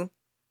to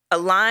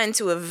align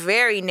to a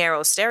very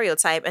narrow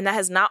stereotype. And that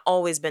has not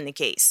always been the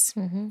case.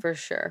 For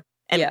sure.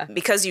 And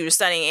because you were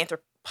studying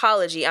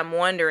anthropology, I'm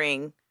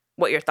wondering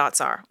what your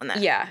thoughts are on that.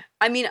 Yeah.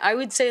 I mean, I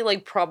would say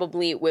like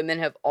probably women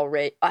have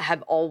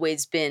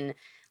always been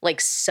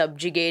like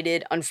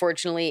subjugated,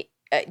 unfortunately,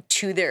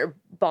 to their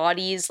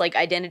bodies, like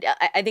identity.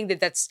 I think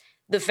that's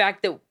the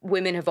fact that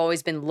women have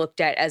always been looked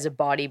at as a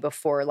body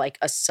before like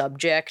a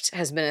subject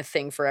has been a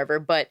thing forever,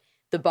 but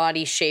the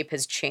body shape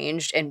has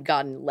changed and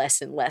gotten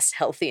less and less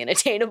healthy and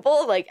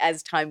attainable like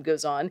as time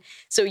goes on.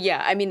 So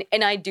yeah, I mean,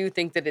 and I do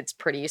think that it's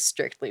pretty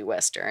strictly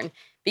Western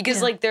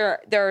because like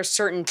there are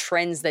certain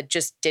trends that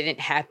just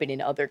didn't happen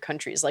in other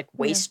countries, like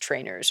waist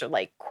trainers or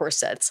like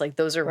corsets, like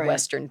those are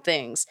Western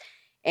things.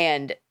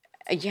 And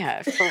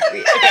yeah, for real.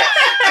 Okay.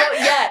 So,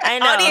 yeah, I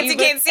know. Audience, you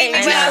can't see me,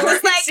 but I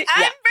was like,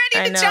 I'm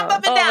ready to jump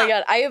up and down. Oh my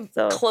God. I have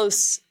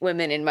close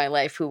women in my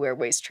life who wear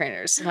waist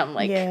trainers. And I'm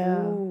like,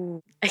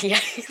 ooh. Yeah,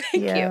 thank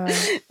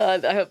you.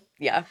 I hope,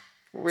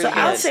 So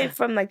I'll say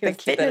from like the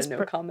fitness...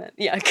 no comment.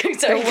 Yeah,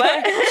 sorry.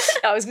 What?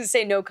 I was going to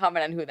say no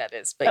comment on who that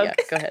is, but yeah,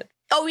 go ahead.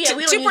 Oh yeah,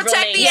 we don't to use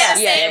protect real the names.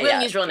 asset. We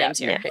don't use real names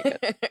here. Okay,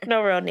 good.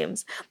 No real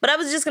names. But I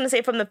was just going to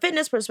say from the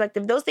fitness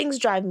perspective, those things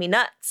drive me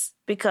nuts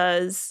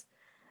because,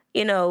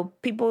 you know,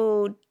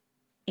 people...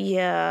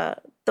 Yeah,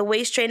 the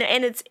waist trainer,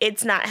 and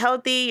it's not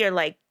healthy. You're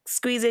like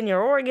squeezing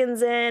your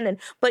organs in,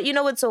 but you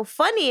know what's so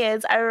funny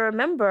is I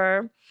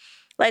remember,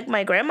 like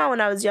my grandma when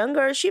I was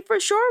younger, she for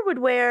sure would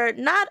wear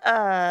not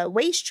a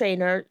waist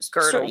trainer,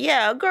 girdle.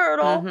 A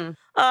girdle.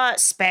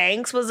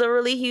 Spanx was a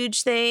really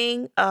huge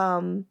thing,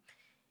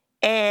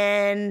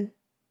 and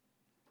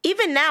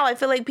even now I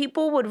feel like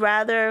people would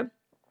rather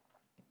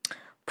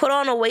put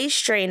on a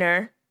waist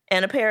trainer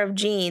and a pair of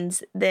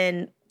jeans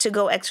than to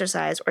go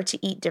exercise or to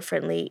eat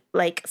differently,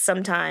 like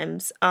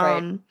sometimes.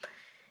 And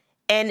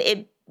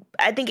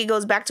I think it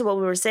goes back to what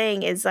we were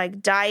saying is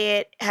like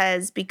diet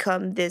has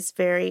become this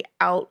very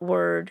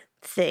outward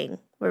thing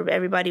where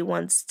everybody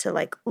wants to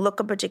like look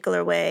a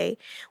particular way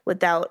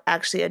without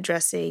actually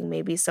addressing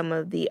maybe some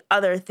of the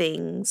other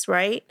things,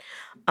 right?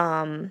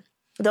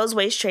 Those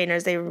waist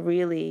trainers, they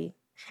really...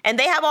 And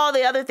they have all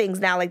the other things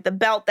now, like the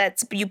belt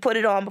that's you put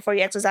it on before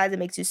you exercise, it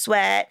makes you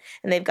sweat.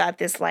 And they've got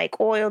this like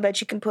oil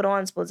that you can put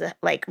on, supposed to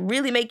like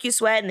really make you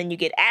sweat, and then you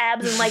get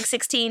abs in like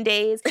 16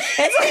 days. It's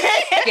like,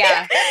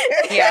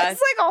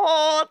 it's like a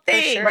whole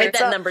thing. Sure. Write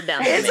that number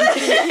down.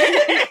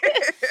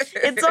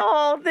 It's a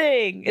whole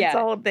thing. It's a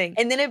whole thing.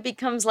 And then it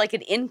becomes like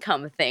an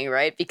income thing,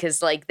 right?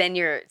 Because like then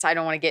I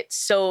don't want to get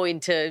so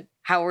into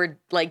how we're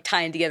like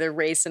tying together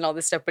race and all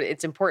this stuff, but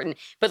it's important.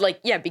 But like,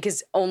 yeah,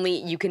 because only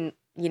you can,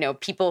 you know,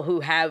 people who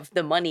have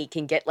the money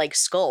can get like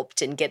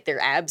sculpt and get their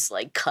abs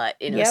like cut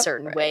in a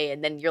certain way.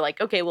 And then you're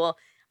like, okay, well,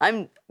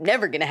 I'm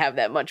never going to have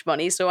that much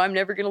money, so I'm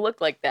never going to look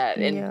like that.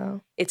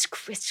 And it's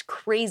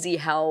crazy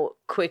how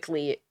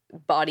quickly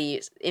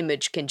body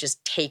image can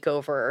just take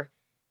over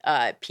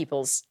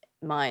people's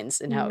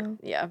minds and how,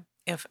 it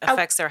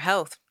affects their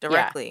health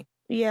directly.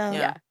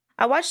 Yeah.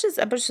 I watched this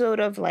episode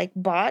of like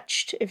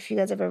Botched, if you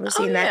guys have ever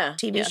seen that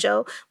TV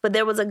show. But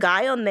there was a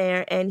guy on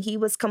there and he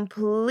was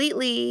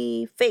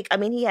completely fake. I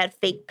mean, he had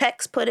fake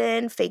pecs put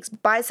in, fake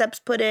biceps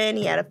put in.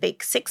 He had a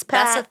fake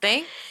six-pack. That's a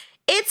thing?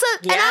 And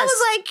I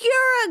was like,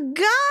 you're a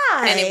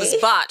guy. And it was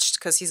botched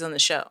because he's on the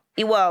show.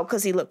 Well,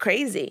 because he looked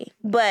crazy.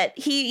 But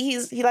he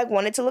like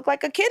wanted to look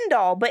like a Ken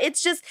doll. But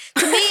it's just,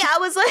 to me, I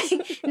was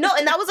like, no.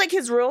 And that was like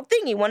his real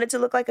thing. He wanted to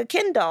look like a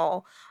Ken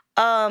doll.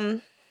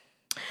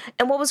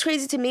 And what was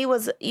crazy to me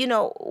was, you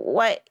know,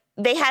 what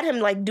they had him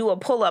like do a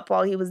pull-up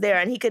while he was there,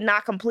 and he could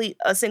not complete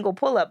a single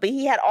pull-up, but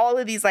he had all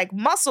of these like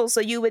muscles,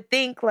 so you would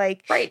think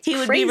like he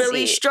would be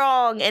really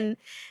strong. And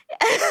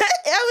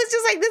I was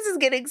just like, this is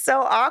getting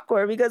so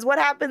awkward because what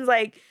happens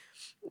like,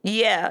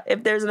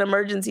 if there's an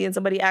emergency and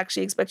somebody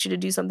actually expects you to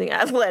do something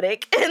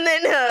athletic, and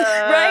then you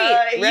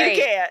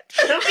can't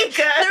because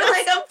they're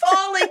like, I'm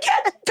falling,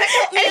 pick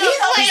up me. And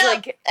he's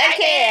like,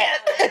 I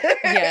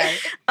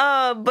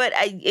can't. But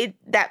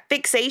that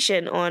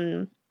fixation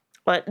on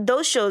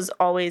those shows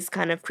always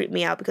kind of creep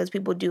me out because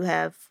people do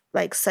have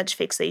like such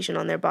fixation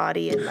on their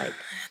body and like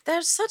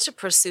there's such a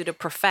pursuit of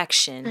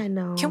perfection. I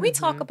know. Can we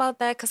talk about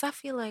that? Because I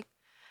feel like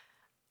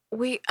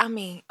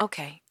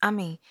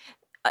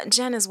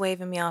Jen is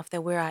waving me off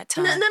that we're at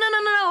time. No,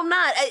 I'm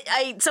not.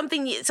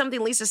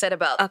 Something Lisa said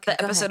about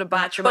the episode of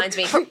Botch reminds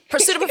me.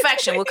 Pursuit of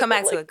perfection. We'll come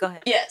back to it. Go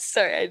ahead. Yes,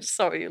 sorry, I just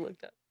saw what you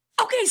looked up.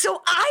 Okay,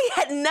 so I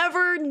had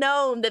never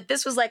known that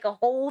this was like a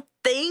whole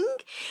thing,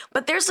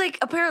 but there's like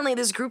apparently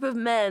this group of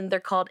men, they're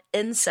called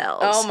incels.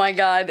 Oh my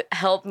God,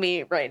 help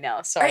me right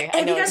now. Sorry.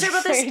 Have you guys heard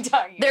about this?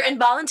 They're about.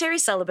 involuntary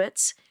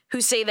celibates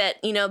who say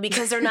that,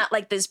 because they're not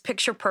like this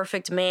picture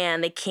perfect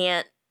man, they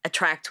can't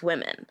attract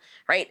women,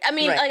 right? I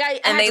mean,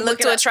 like and they look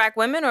to attract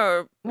women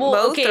or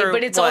both? Okay, or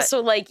but it's what?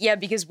 also like,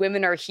 because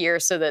women are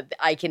here so that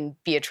I can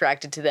be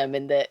attracted to them,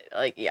 and that,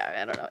 like,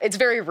 I don't know. It's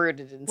very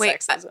rooted in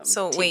sexism.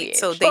 So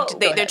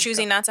TBH. they're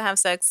choosing not to have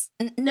sex?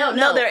 No,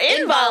 they're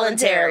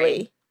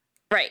involuntarily.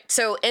 Right.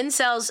 So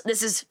incels,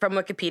 this is from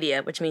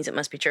Wikipedia, which means it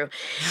must be true,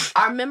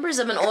 are members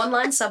of an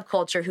online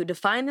subculture who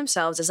define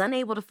themselves as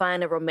unable to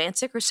find a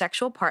romantic or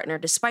sexual partner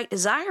despite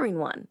desiring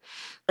one,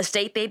 a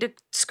state they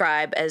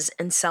describe as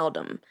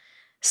inceldom.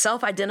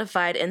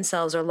 Self-identified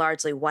incels are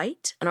largely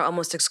white and are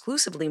almost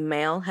exclusively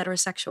male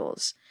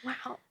heterosexuals.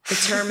 Wow. The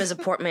term is a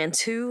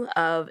portmanteau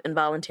of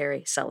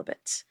involuntary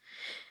celibates.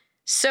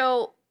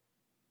 So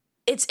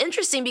it's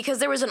interesting because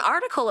there was an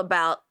article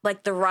about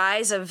like the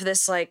rise of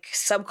this like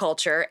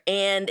subculture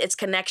and its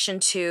connection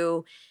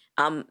to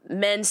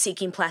men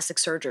seeking plastic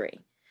surgery.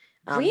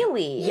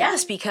 Really?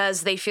 Yes,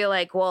 because they feel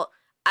like, well,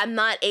 I'm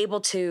not able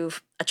to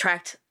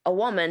attract a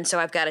woman, so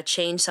I've got to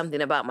change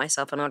something about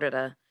myself in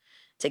order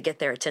to get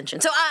their attention.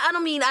 So I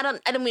don't mean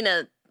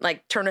to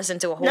like turn us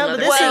into a whole nother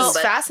this thing, is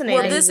fascinating.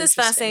 Well, this is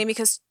fascinating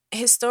because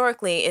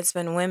historically it's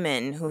been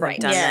women who have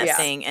done that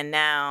thing, and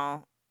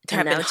now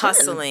have been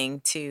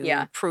hustling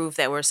to prove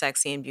that we're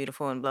sexy and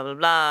beautiful and blah, blah,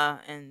 blah.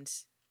 And,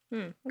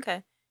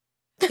 okay.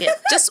 Yeah.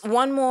 Just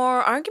one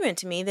more argument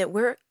to me that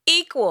we're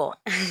equal.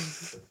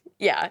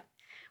 Yeah.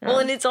 Well,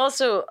 and it's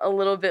also a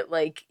little bit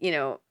like,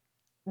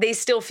 they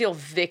still feel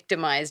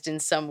victimized in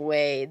some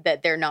way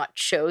that they're not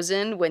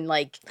chosen when,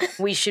 like,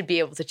 we should be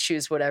able to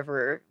choose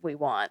whatever we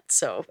want.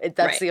 So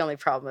that's the only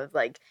problem of,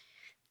 like,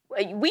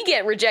 we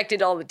get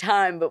rejected all the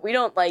time, but we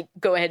don't like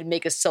go ahead and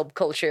make a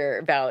subculture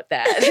about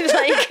that.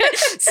 Like,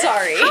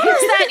 sorry. How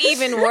does that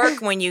even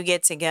work when you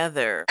get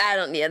together?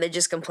 They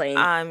just complain.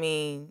 I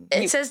mean,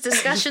 it says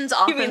discussions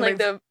often. You mean like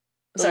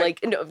sorry.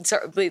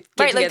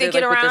 Like they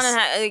get around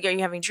and are you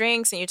having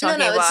drinks and you're talking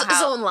about how?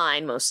 It's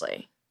online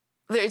mostly.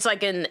 It's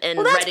like in that's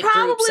Reddit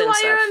probably groups and why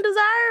stuff. you're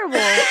undesirable.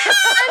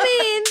 I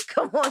mean,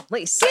 come on,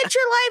 Lisa. Get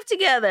your life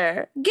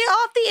together. Get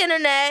off the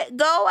internet.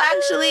 Go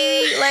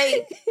actually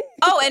like.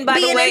 Oh, and by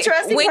the way, when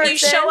person. You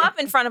show up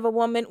in front of a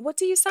woman, what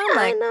do you sound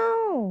like? I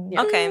know.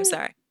 Okay, I'm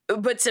sorry.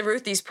 But to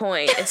Ruthie's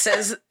point, it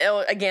says,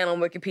 again on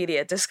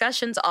Wikipedia,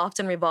 discussions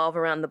often revolve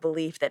around the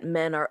belief that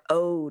men are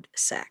owed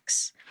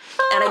sex.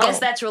 And I guess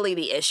that's really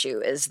the issue,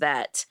 is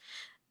that,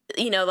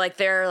 like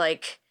they're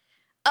like,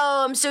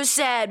 oh, I'm so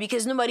sad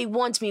because nobody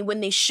wants me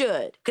when they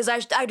should, because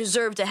I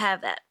deserve to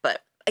have that.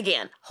 But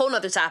again, whole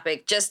nother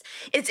topic. Just,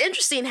 it's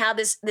interesting how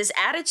this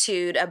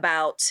attitude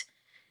about,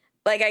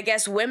 like, I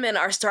guess women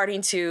are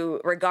starting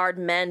to regard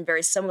men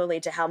very similarly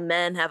to how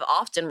men have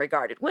often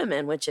regarded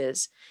women, which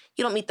is,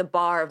 you don't meet the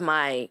bar of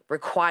my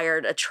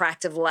required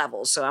attractive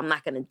level, so I'm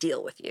not going to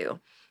deal with you,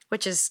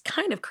 which is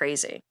kind of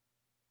crazy.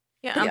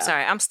 Yeah, I'm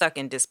sorry. I'm stuck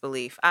in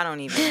disbelief. I don't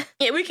even.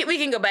 Yeah, we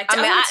can go back to.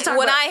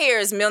 I hear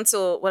is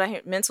mental. What I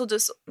hear, can I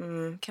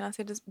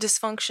say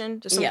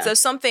dysfunction? There's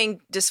something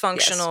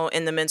dysfunctional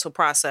in the mental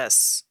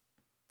process.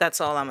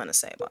 That's all I'm going to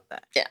say about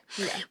that. Yeah.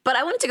 But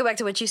I want to go back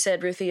to what you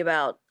said, Ruthie,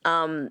 about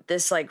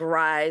this like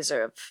rise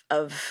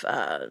of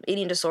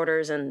eating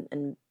disorders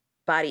and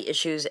body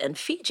issues in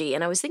Fiji.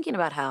 And I was thinking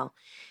about how,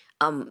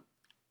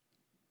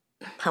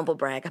 humble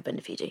brag, I've been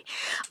to Fiji.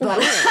 But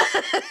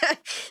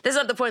that's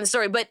not the point of the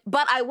story. But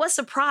I was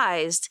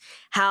surprised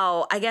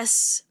how, I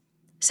guess,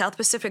 South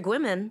Pacific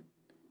women,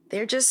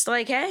 they're just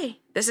like, hey,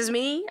 this is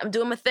me. I'm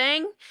doing my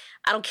thing.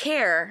 I don't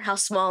care how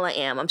small I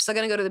am. I'm still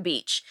going to go to the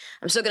beach.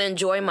 I'm still going to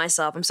enjoy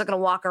myself. I'm still going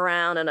to walk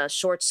around in a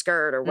short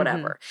skirt or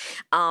whatever.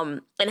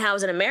 And how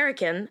as an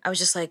American, I was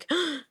just like,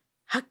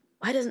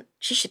 why doesn't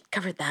she should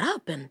cover that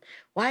up? And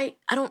why?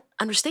 I don't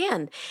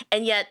understand.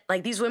 And yet,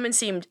 like, these women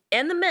seemed,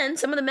 and the men,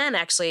 some of the men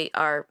actually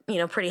are,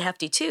 pretty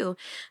hefty too.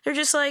 They're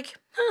just like,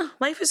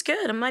 life is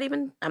good. I'm not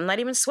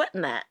even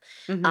sweating that.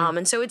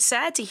 And so it's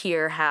sad to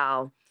hear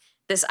how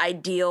this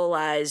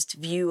idealized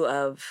view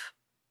of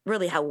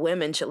really how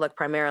women should look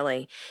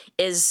primarily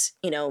is,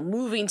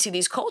 moving to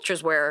these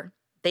cultures where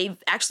they've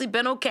actually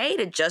been okay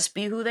to just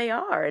be who they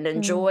are and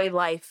enjoy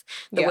life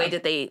the way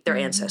that their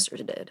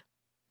ancestors did.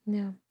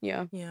 Yeah.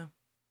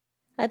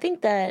 I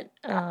think that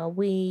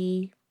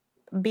we,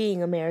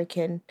 being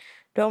American,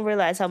 don't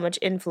realize how much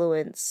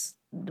influence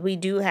we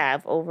do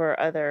have over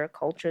other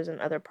cultures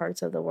and other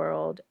parts of the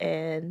world,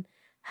 and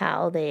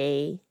how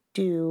they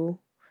do,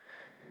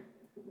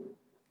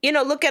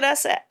 look at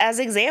us as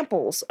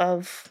examples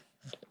of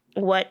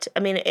what, I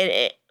mean,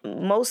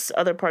 most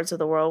other parts of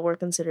the world were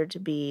considered to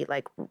be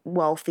like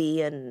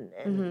wealthy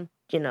and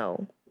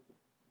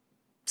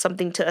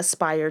something to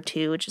aspire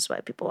to, which is why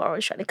people are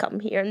always trying to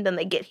come here, and then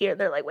they get here and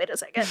they're like, wait a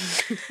second.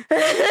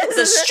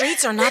 The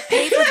streets are not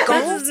paved with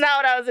gold? This is not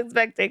what I was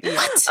expecting.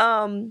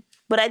 What?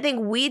 But I think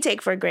we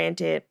take for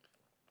granted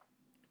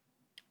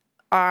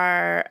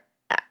our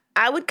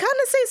I would kind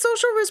of say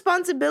social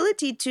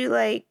responsibility to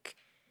like,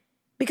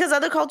 because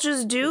other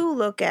cultures do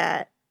look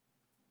at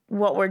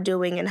what we're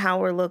doing and how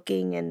we're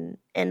looking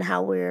and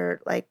how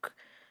we're like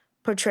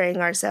portraying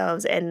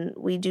ourselves, and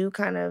we do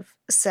kind of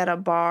set a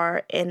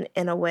bar in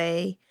a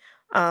way,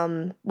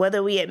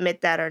 whether we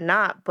admit that or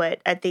not.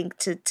 But I think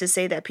to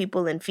say that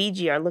people in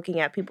Fiji are looking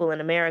at people in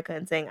America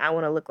and saying, I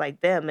want to look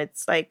like them,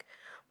 it's like,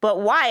 but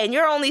why? And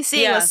you're only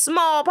seeing a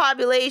small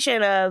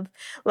population of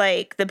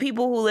like the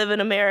people who live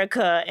in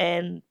America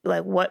and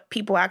like what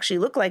people actually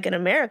look like in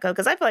America.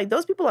 Because I feel like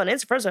those people on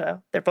Instagram, first of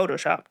all, they're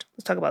photoshopped.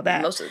 Let's talk about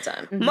that. Most of the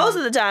time. Mm-hmm. Most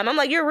of the time. I'm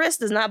like, your wrist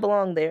does not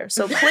belong there.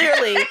 So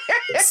clearly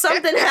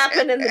something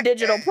happened in the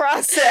digital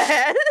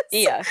process.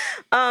 Yeah.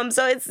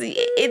 So it's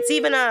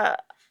even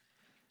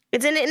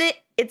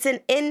it's an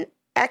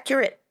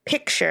inaccurate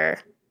picture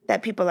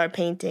that people are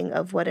painting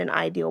of what an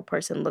ideal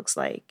person looks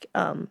like.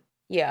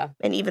 Yeah.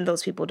 And even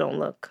those people don't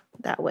look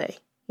that way,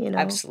 you know?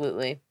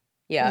 Absolutely.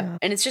 Yeah.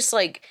 And it's just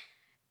like,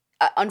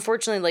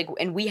 unfortunately, like,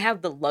 and we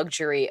have the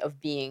luxury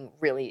of being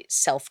really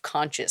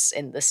self-conscious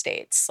in the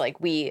States. Like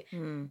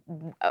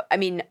I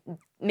mean,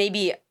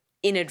 maybe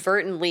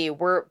inadvertently,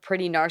 we're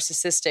pretty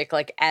narcissistic,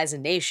 like as a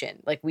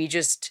nation. Like we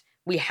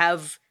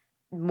have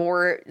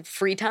more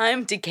free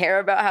time to care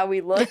about how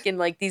we look in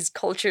like these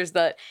cultures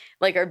that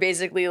like are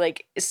basically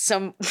like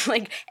some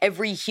like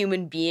every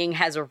human being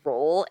has a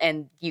role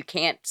and you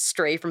can't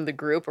stray from the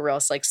group or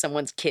else like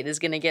someone's kid is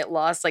going to get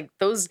lost. Like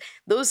those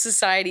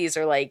societies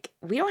are like,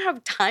 we don't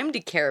have time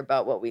to care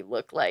about what we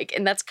look like.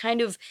 And that's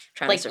kind of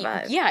trying like, to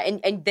survive. Yeah.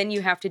 And then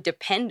you have to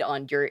depend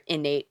on your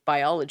innate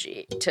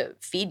biology to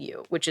feed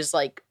you, which is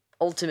like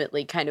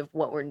ultimately kind of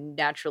what we're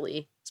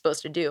naturally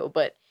supposed to do.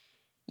 But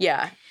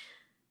yeah.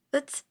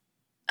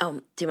 Do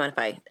you mind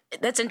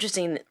if that's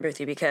interesting,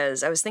 Ruthie,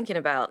 because I was thinking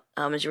about,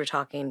 as you were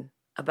talking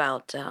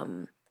about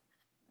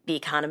the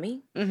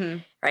economy,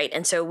 right?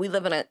 And so we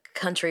live in a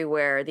country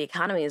where the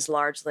economy is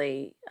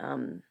largely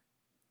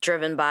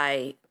driven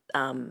by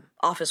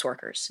office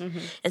workers.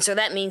 And so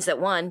that means that,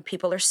 one,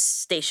 people are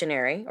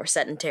stationary or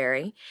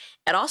sedentary.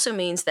 It also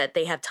means that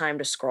they have time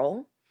to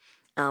scroll.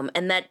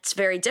 And that's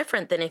very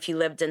different than if you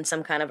lived in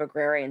some kind of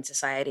agrarian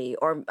society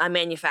or a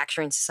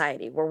manufacturing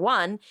society where,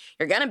 one,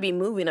 you're going to be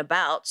moving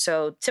about.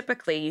 So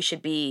typically you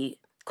should be,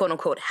 quote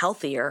unquote,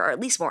 healthier or at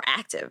least more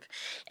active.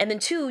 And then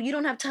two, you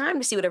don't have time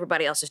to see what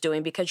everybody else is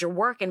doing because your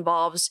work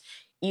involves,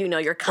 you know,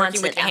 your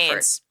constant effort.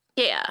 Hands.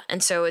 Yeah.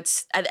 And so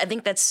I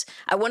think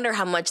I wonder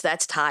how much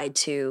that's tied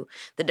to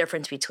the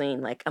difference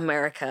between like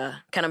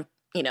America kind of,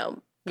 you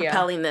know,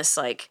 propelling this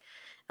like,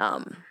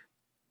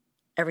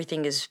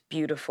 everything is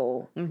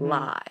beautiful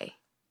lie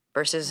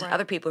versus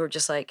other people who are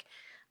just like,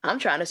 I'm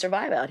trying to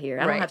survive out here.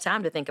 I don't have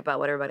time to think about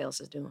what everybody else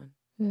is doing.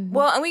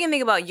 Well, and we can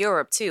think about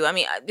Europe too. I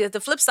mean,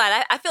 the flip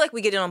side, I feel like we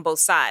get it on both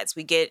sides.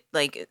 We get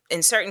like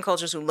in certain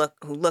cultures who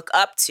look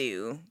up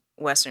to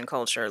Western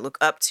culture, look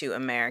up to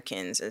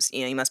Americans as,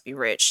 you know, you must be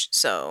rich.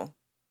 So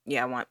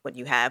yeah, I want what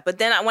you have. But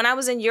then when I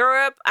was in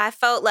Europe, I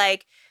felt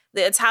like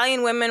the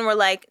Italian women were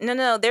like,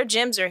 no, their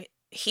gyms are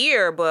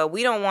here, but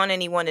we don't want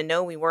anyone to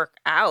know we work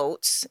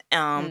out.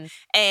 And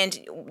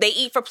they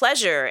eat for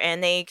pleasure,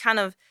 and they kind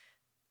of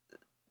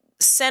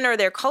center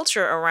their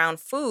culture around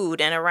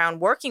food and around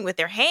working with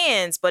their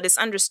hands. But it's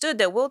understood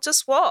that we'll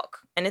just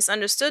walk, and it's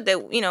understood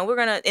that, you know,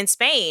 in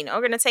Spain,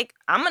 I'm gonna take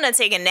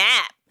a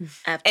nap,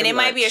 and it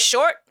might be a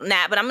short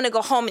nap, but I'm gonna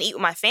go home and eat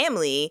with my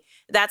family.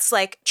 That's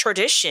like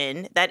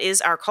tradition. That is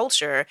our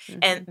culture,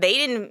 and they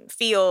didn't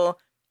feel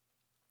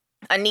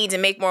a need to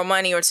make more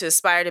money or to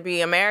aspire to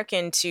be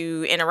American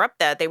to interrupt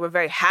that. They were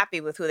very happy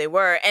with who they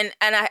were. And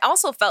I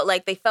also felt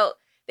like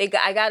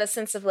I got a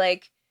sense of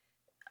like,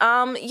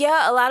 a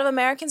lot of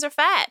Americans are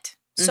fat.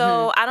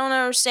 So I don't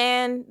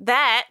understand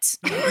that.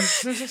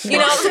 You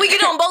know, so we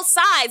get it on both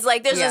sides.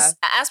 Like there's this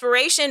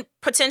aspiration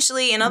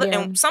potentially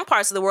in some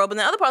parts of the world, but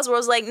in other parts of the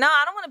world, it's like, nah,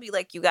 I don't want to be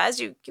like you guys.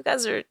 You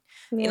guys are,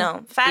 you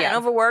know, fat and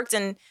overworked,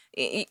 and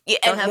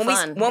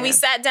when we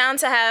sat down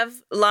to have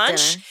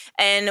lunch,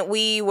 and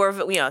we were,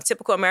 you know,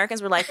 typical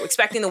Americans were like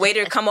expecting the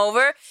waiter to come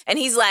over, and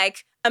he's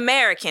like,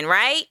 American,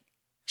 right?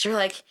 So you're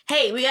like,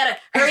 hey, we gotta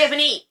hurry up and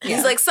eat.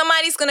 He's like,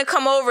 somebody's gonna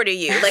come over to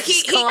you. Like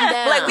he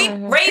like we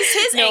raised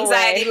his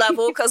anxiety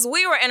level because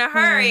we were in a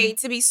hurry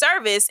to be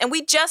serviced, and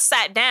we just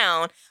sat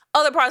down.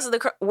 Other parts of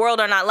the world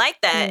are not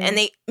like that, and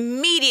they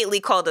immediately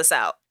called us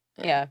out.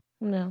 Yeah.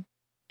 No.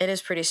 It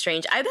is pretty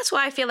strange. That's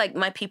why I feel like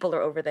my people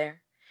are over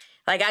there.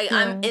 Like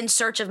I'm in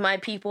search of my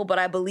people, but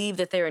I believe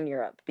that they're in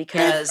Europe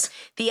because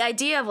the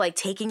idea of like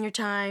taking your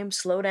time,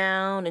 slow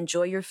down,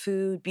 enjoy your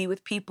food, be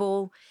with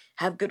people,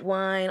 have good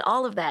wine,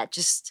 all of that.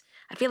 Just,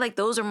 I feel like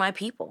those are my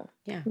people.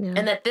 Yeah.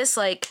 And that this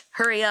like,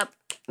 hurry up,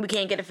 we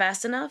can't get it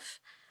fast enough.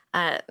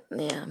 I'm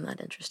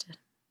not interested.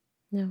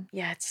 No.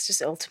 Yeah. It's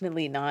just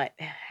ultimately not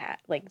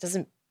like, it's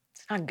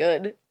not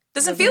good.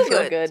 Doesn't feel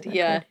good.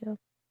 Yeah.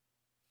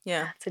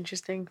 Yeah. It's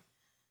interesting.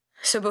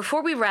 So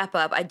before we wrap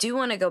up, I do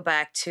want to go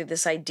back to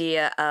this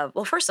idea of,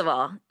 well, first of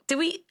all, did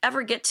we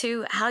ever get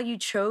to how you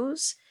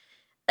chose?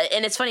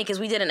 And it's funny because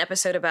we did an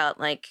episode about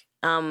like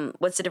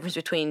what's the difference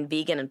between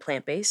vegan and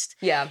plant-based?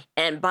 Yeah.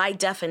 And by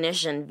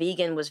definition,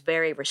 vegan was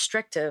very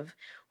restrictive,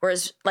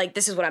 whereas like,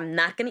 this is what I'm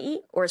not going to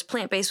eat, whereas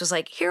plant-based was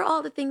like, here are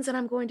all the things that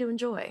I'm going to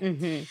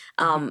enjoy.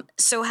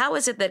 So how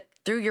is it that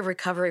through your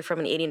recovery from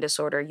an eating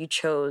disorder, you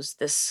chose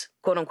this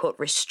quote unquote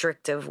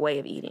restrictive way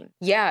of eating?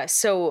 Yeah.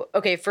 So,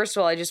 okay, first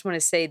of all, I just want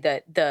to say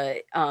that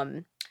the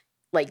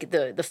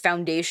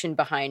foundation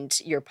behind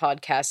your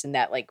podcast and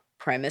that like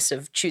premise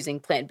of choosing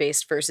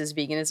plant-based versus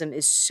veganism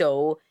is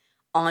so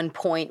on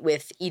point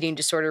with eating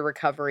disorder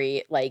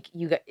recovery. Like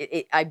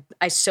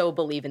I so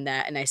believe in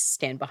that and I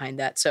stand behind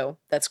that. So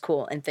that's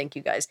cool. And thank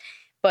you guys.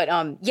 But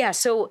yeah,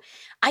 so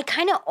I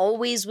kind of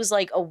always was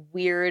like a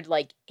weird,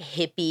 like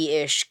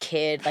hippie-ish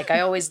kid. Like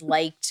I always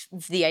liked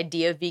the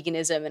idea of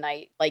veganism, and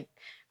I like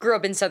grew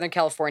up in Southern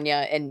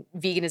California, and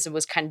veganism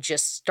was kind of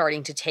just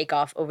starting to take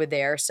off over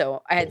there.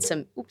 So I had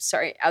some,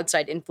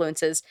 outside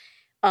influences.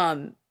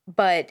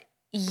 But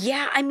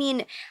yeah, I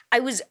mean, I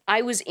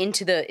was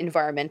into the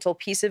environmental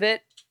piece of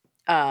it.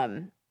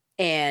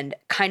 And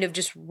kind of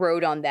just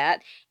rode on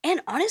that. And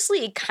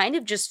honestly, it kind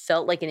of just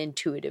felt like an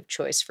intuitive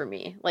choice for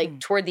me. Like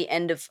toward the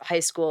end of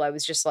high school, I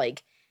was just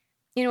like,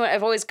 you know what?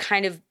 I've always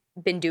kind of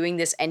been doing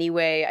this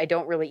anyway. I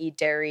don't really eat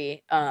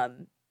dairy. I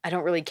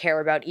don't really care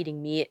about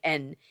eating meat.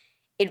 And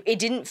it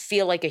didn't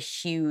feel like a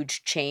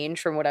huge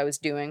change from what I was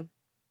doing.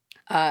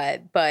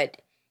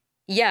 But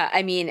yeah,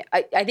 I mean,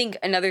 I think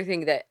another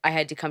thing that I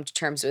had to come to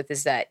terms with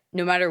is that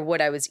no matter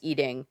what I was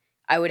eating,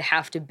 I would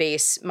have to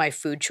base my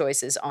food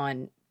choices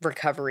on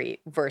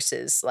recovery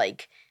versus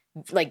like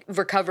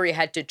recovery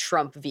had to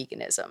trump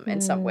veganism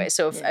in some way.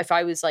 So if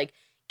I was like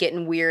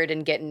getting weird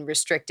and getting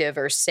restrictive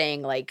or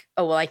saying like,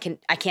 oh, well, I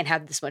can't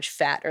have this much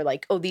fat, or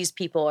like, oh, these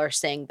people are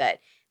saying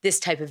that this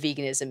type of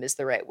veganism is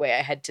the right way,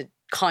 I had to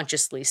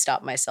consciously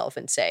stop myself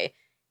and say,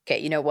 okay,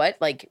 you know what?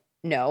 Like,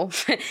 no,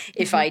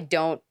 if I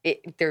don't,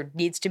 there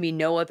needs to be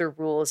no other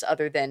rules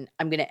other than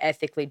I'm going to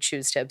ethically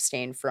choose to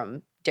abstain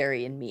from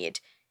dairy and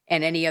meat.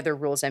 And any other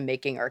rules I'm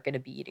making are going to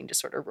be eating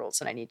disorder rules,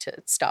 and I need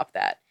to stop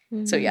that.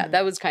 So yeah,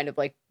 that was kind of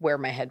like where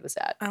my head was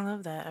at. I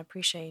love that. I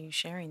appreciate you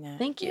sharing that.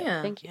 Thank you.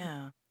 Yeah. Thank you.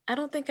 Yeah. I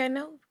don't think I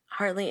know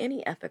hardly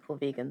any ethical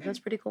vegans. That's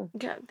pretty cool.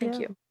 Yeah, thank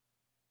you.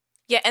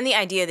 Yeah, and the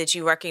idea that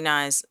you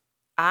recognize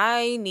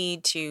I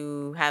need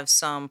to have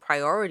some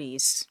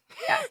priorities.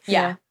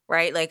 Yeah.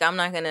 Right? Like I'm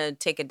not going to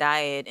take a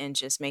diet and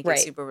just make Right.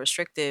 it super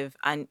restrictive.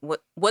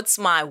 What's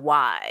my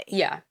why?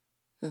 Yeah.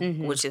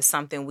 Which is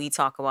something we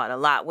talk about a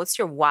lot. What's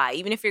your why?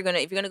 Even if you're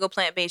gonna go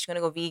plant-based, you're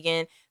gonna go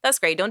vegan, that's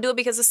great. Don't do it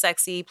because it's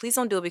sexy. Please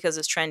don't do it because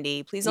it's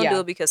trendy. Please don't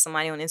do it because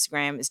somebody on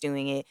Instagram is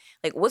doing it.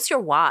 Like, what's your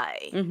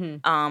why?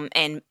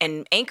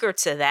 And anchor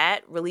to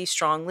that really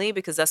strongly,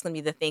 because that's gonna be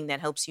the thing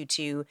that helps you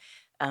to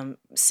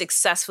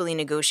successfully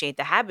negotiate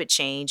the habit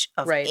change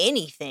of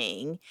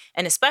anything,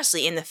 and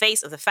especially in the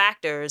face of the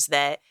factors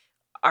that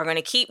are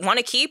gonna want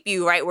to keep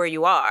you right where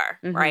you are,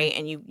 right?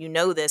 And you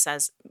know this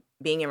as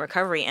being in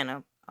recovery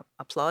and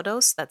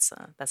Aplaudos? That's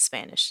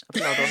Spanish.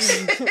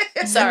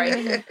 Aplaudos.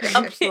 Sorry.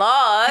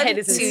 Applaud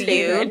to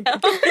you.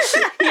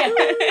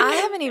 I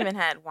haven't even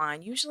had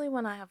wine. Usually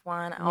when I have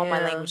wine, all my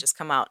languages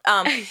come out.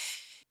 I'm like,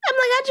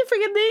 how'd you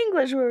forget the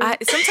English word?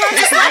 Sometimes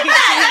it's like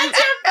that.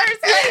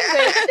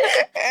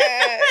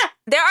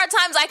 There are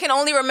times I can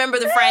only remember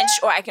the French,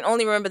 or I can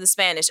only remember the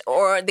Spanish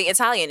or the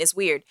Italian. It's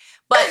weird.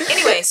 But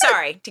anyway,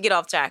 sorry to get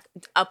off track.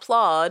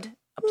 Applaud.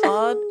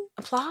 Applause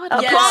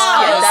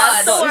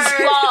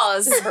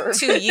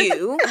to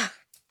you.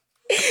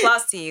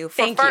 Applause to you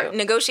for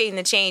negotiating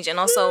the change, and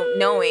also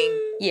knowing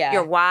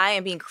your why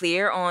and being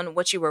clear on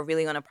what you were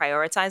really going to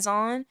prioritize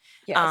on.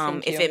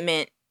 If it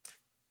meant,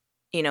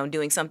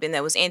 doing something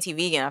that was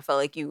anti-vegan, I felt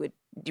like you would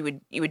do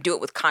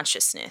it with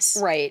consciousness.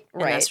 Right.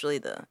 And that's really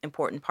the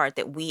important part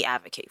that we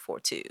advocate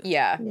for too.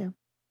 Yeah.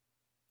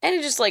 And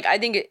it's just like, I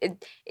think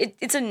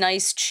it's a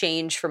nice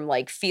change from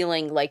like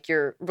feeling like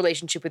your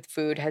relationship with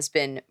food has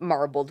been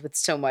marbled with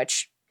so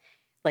much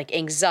like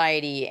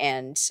anxiety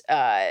and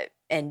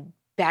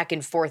back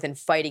and forth and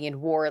fighting and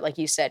war. Like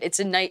you said, it's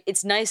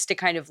nice to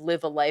kind of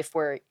live a life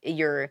where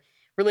your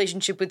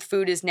relationship with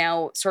food is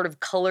now sort of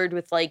colored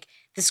with like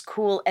this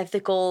cool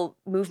ethical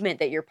movement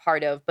that you're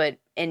part of,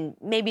 and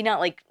maybe not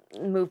like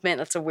movement,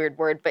 that's a weird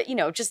word, but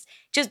just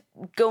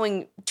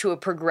going to a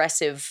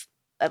progressive,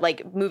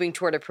 like moving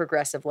toward a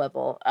progressive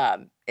level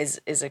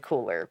is a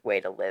cooler way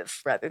to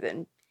live rather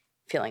than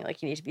feeling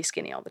like you need to be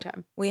skinny all the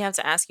time. We have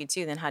to ask you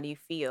too, then, how do you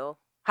feel?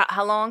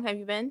 How long have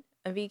you been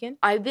a vegan?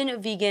 I've been a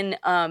vegan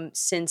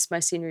since my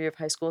senior year of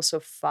high school, so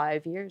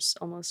 5 years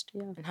almost,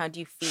 yeah. And how do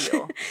you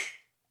feel?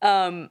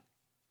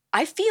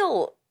 I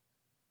feel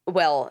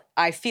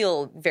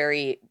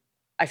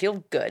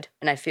good,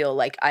 and I feel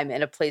like I'm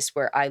in a place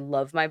where I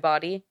love my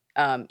body.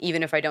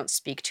 Even if I don't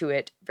speak to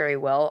it very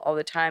well all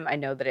the time, I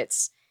know that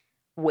it's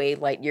way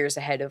light years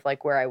ahead of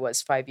like where I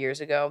was 5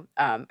 years ago.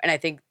 And I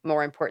think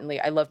more importantly,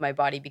 I love my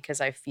body because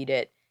I feed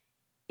it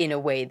in a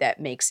way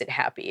that makes it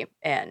happy.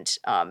 And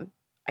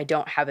I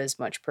don't have as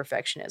much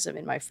perfectionism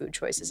in my food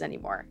choices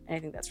anymore. And I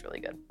think that's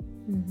really good.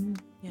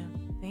 Yeah.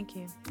 Thank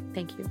you.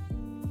 Thank you.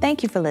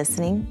 Thank you for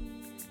listening.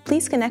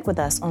 Please connect with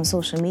us on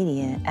social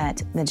media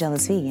at The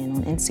Jealous Vegan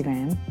on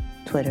Instagram,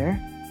 Twitter,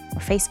 or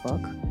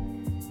Facebook,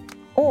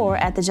 or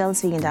at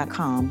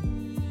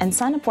thejealousvegan.com, and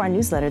sign up for our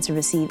newsletter to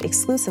receive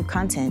exclusive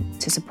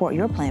content to support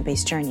your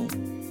plant-based journey.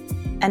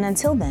 And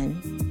until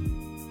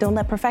then, don't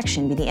let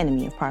perfection be the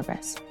enemy of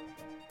progress.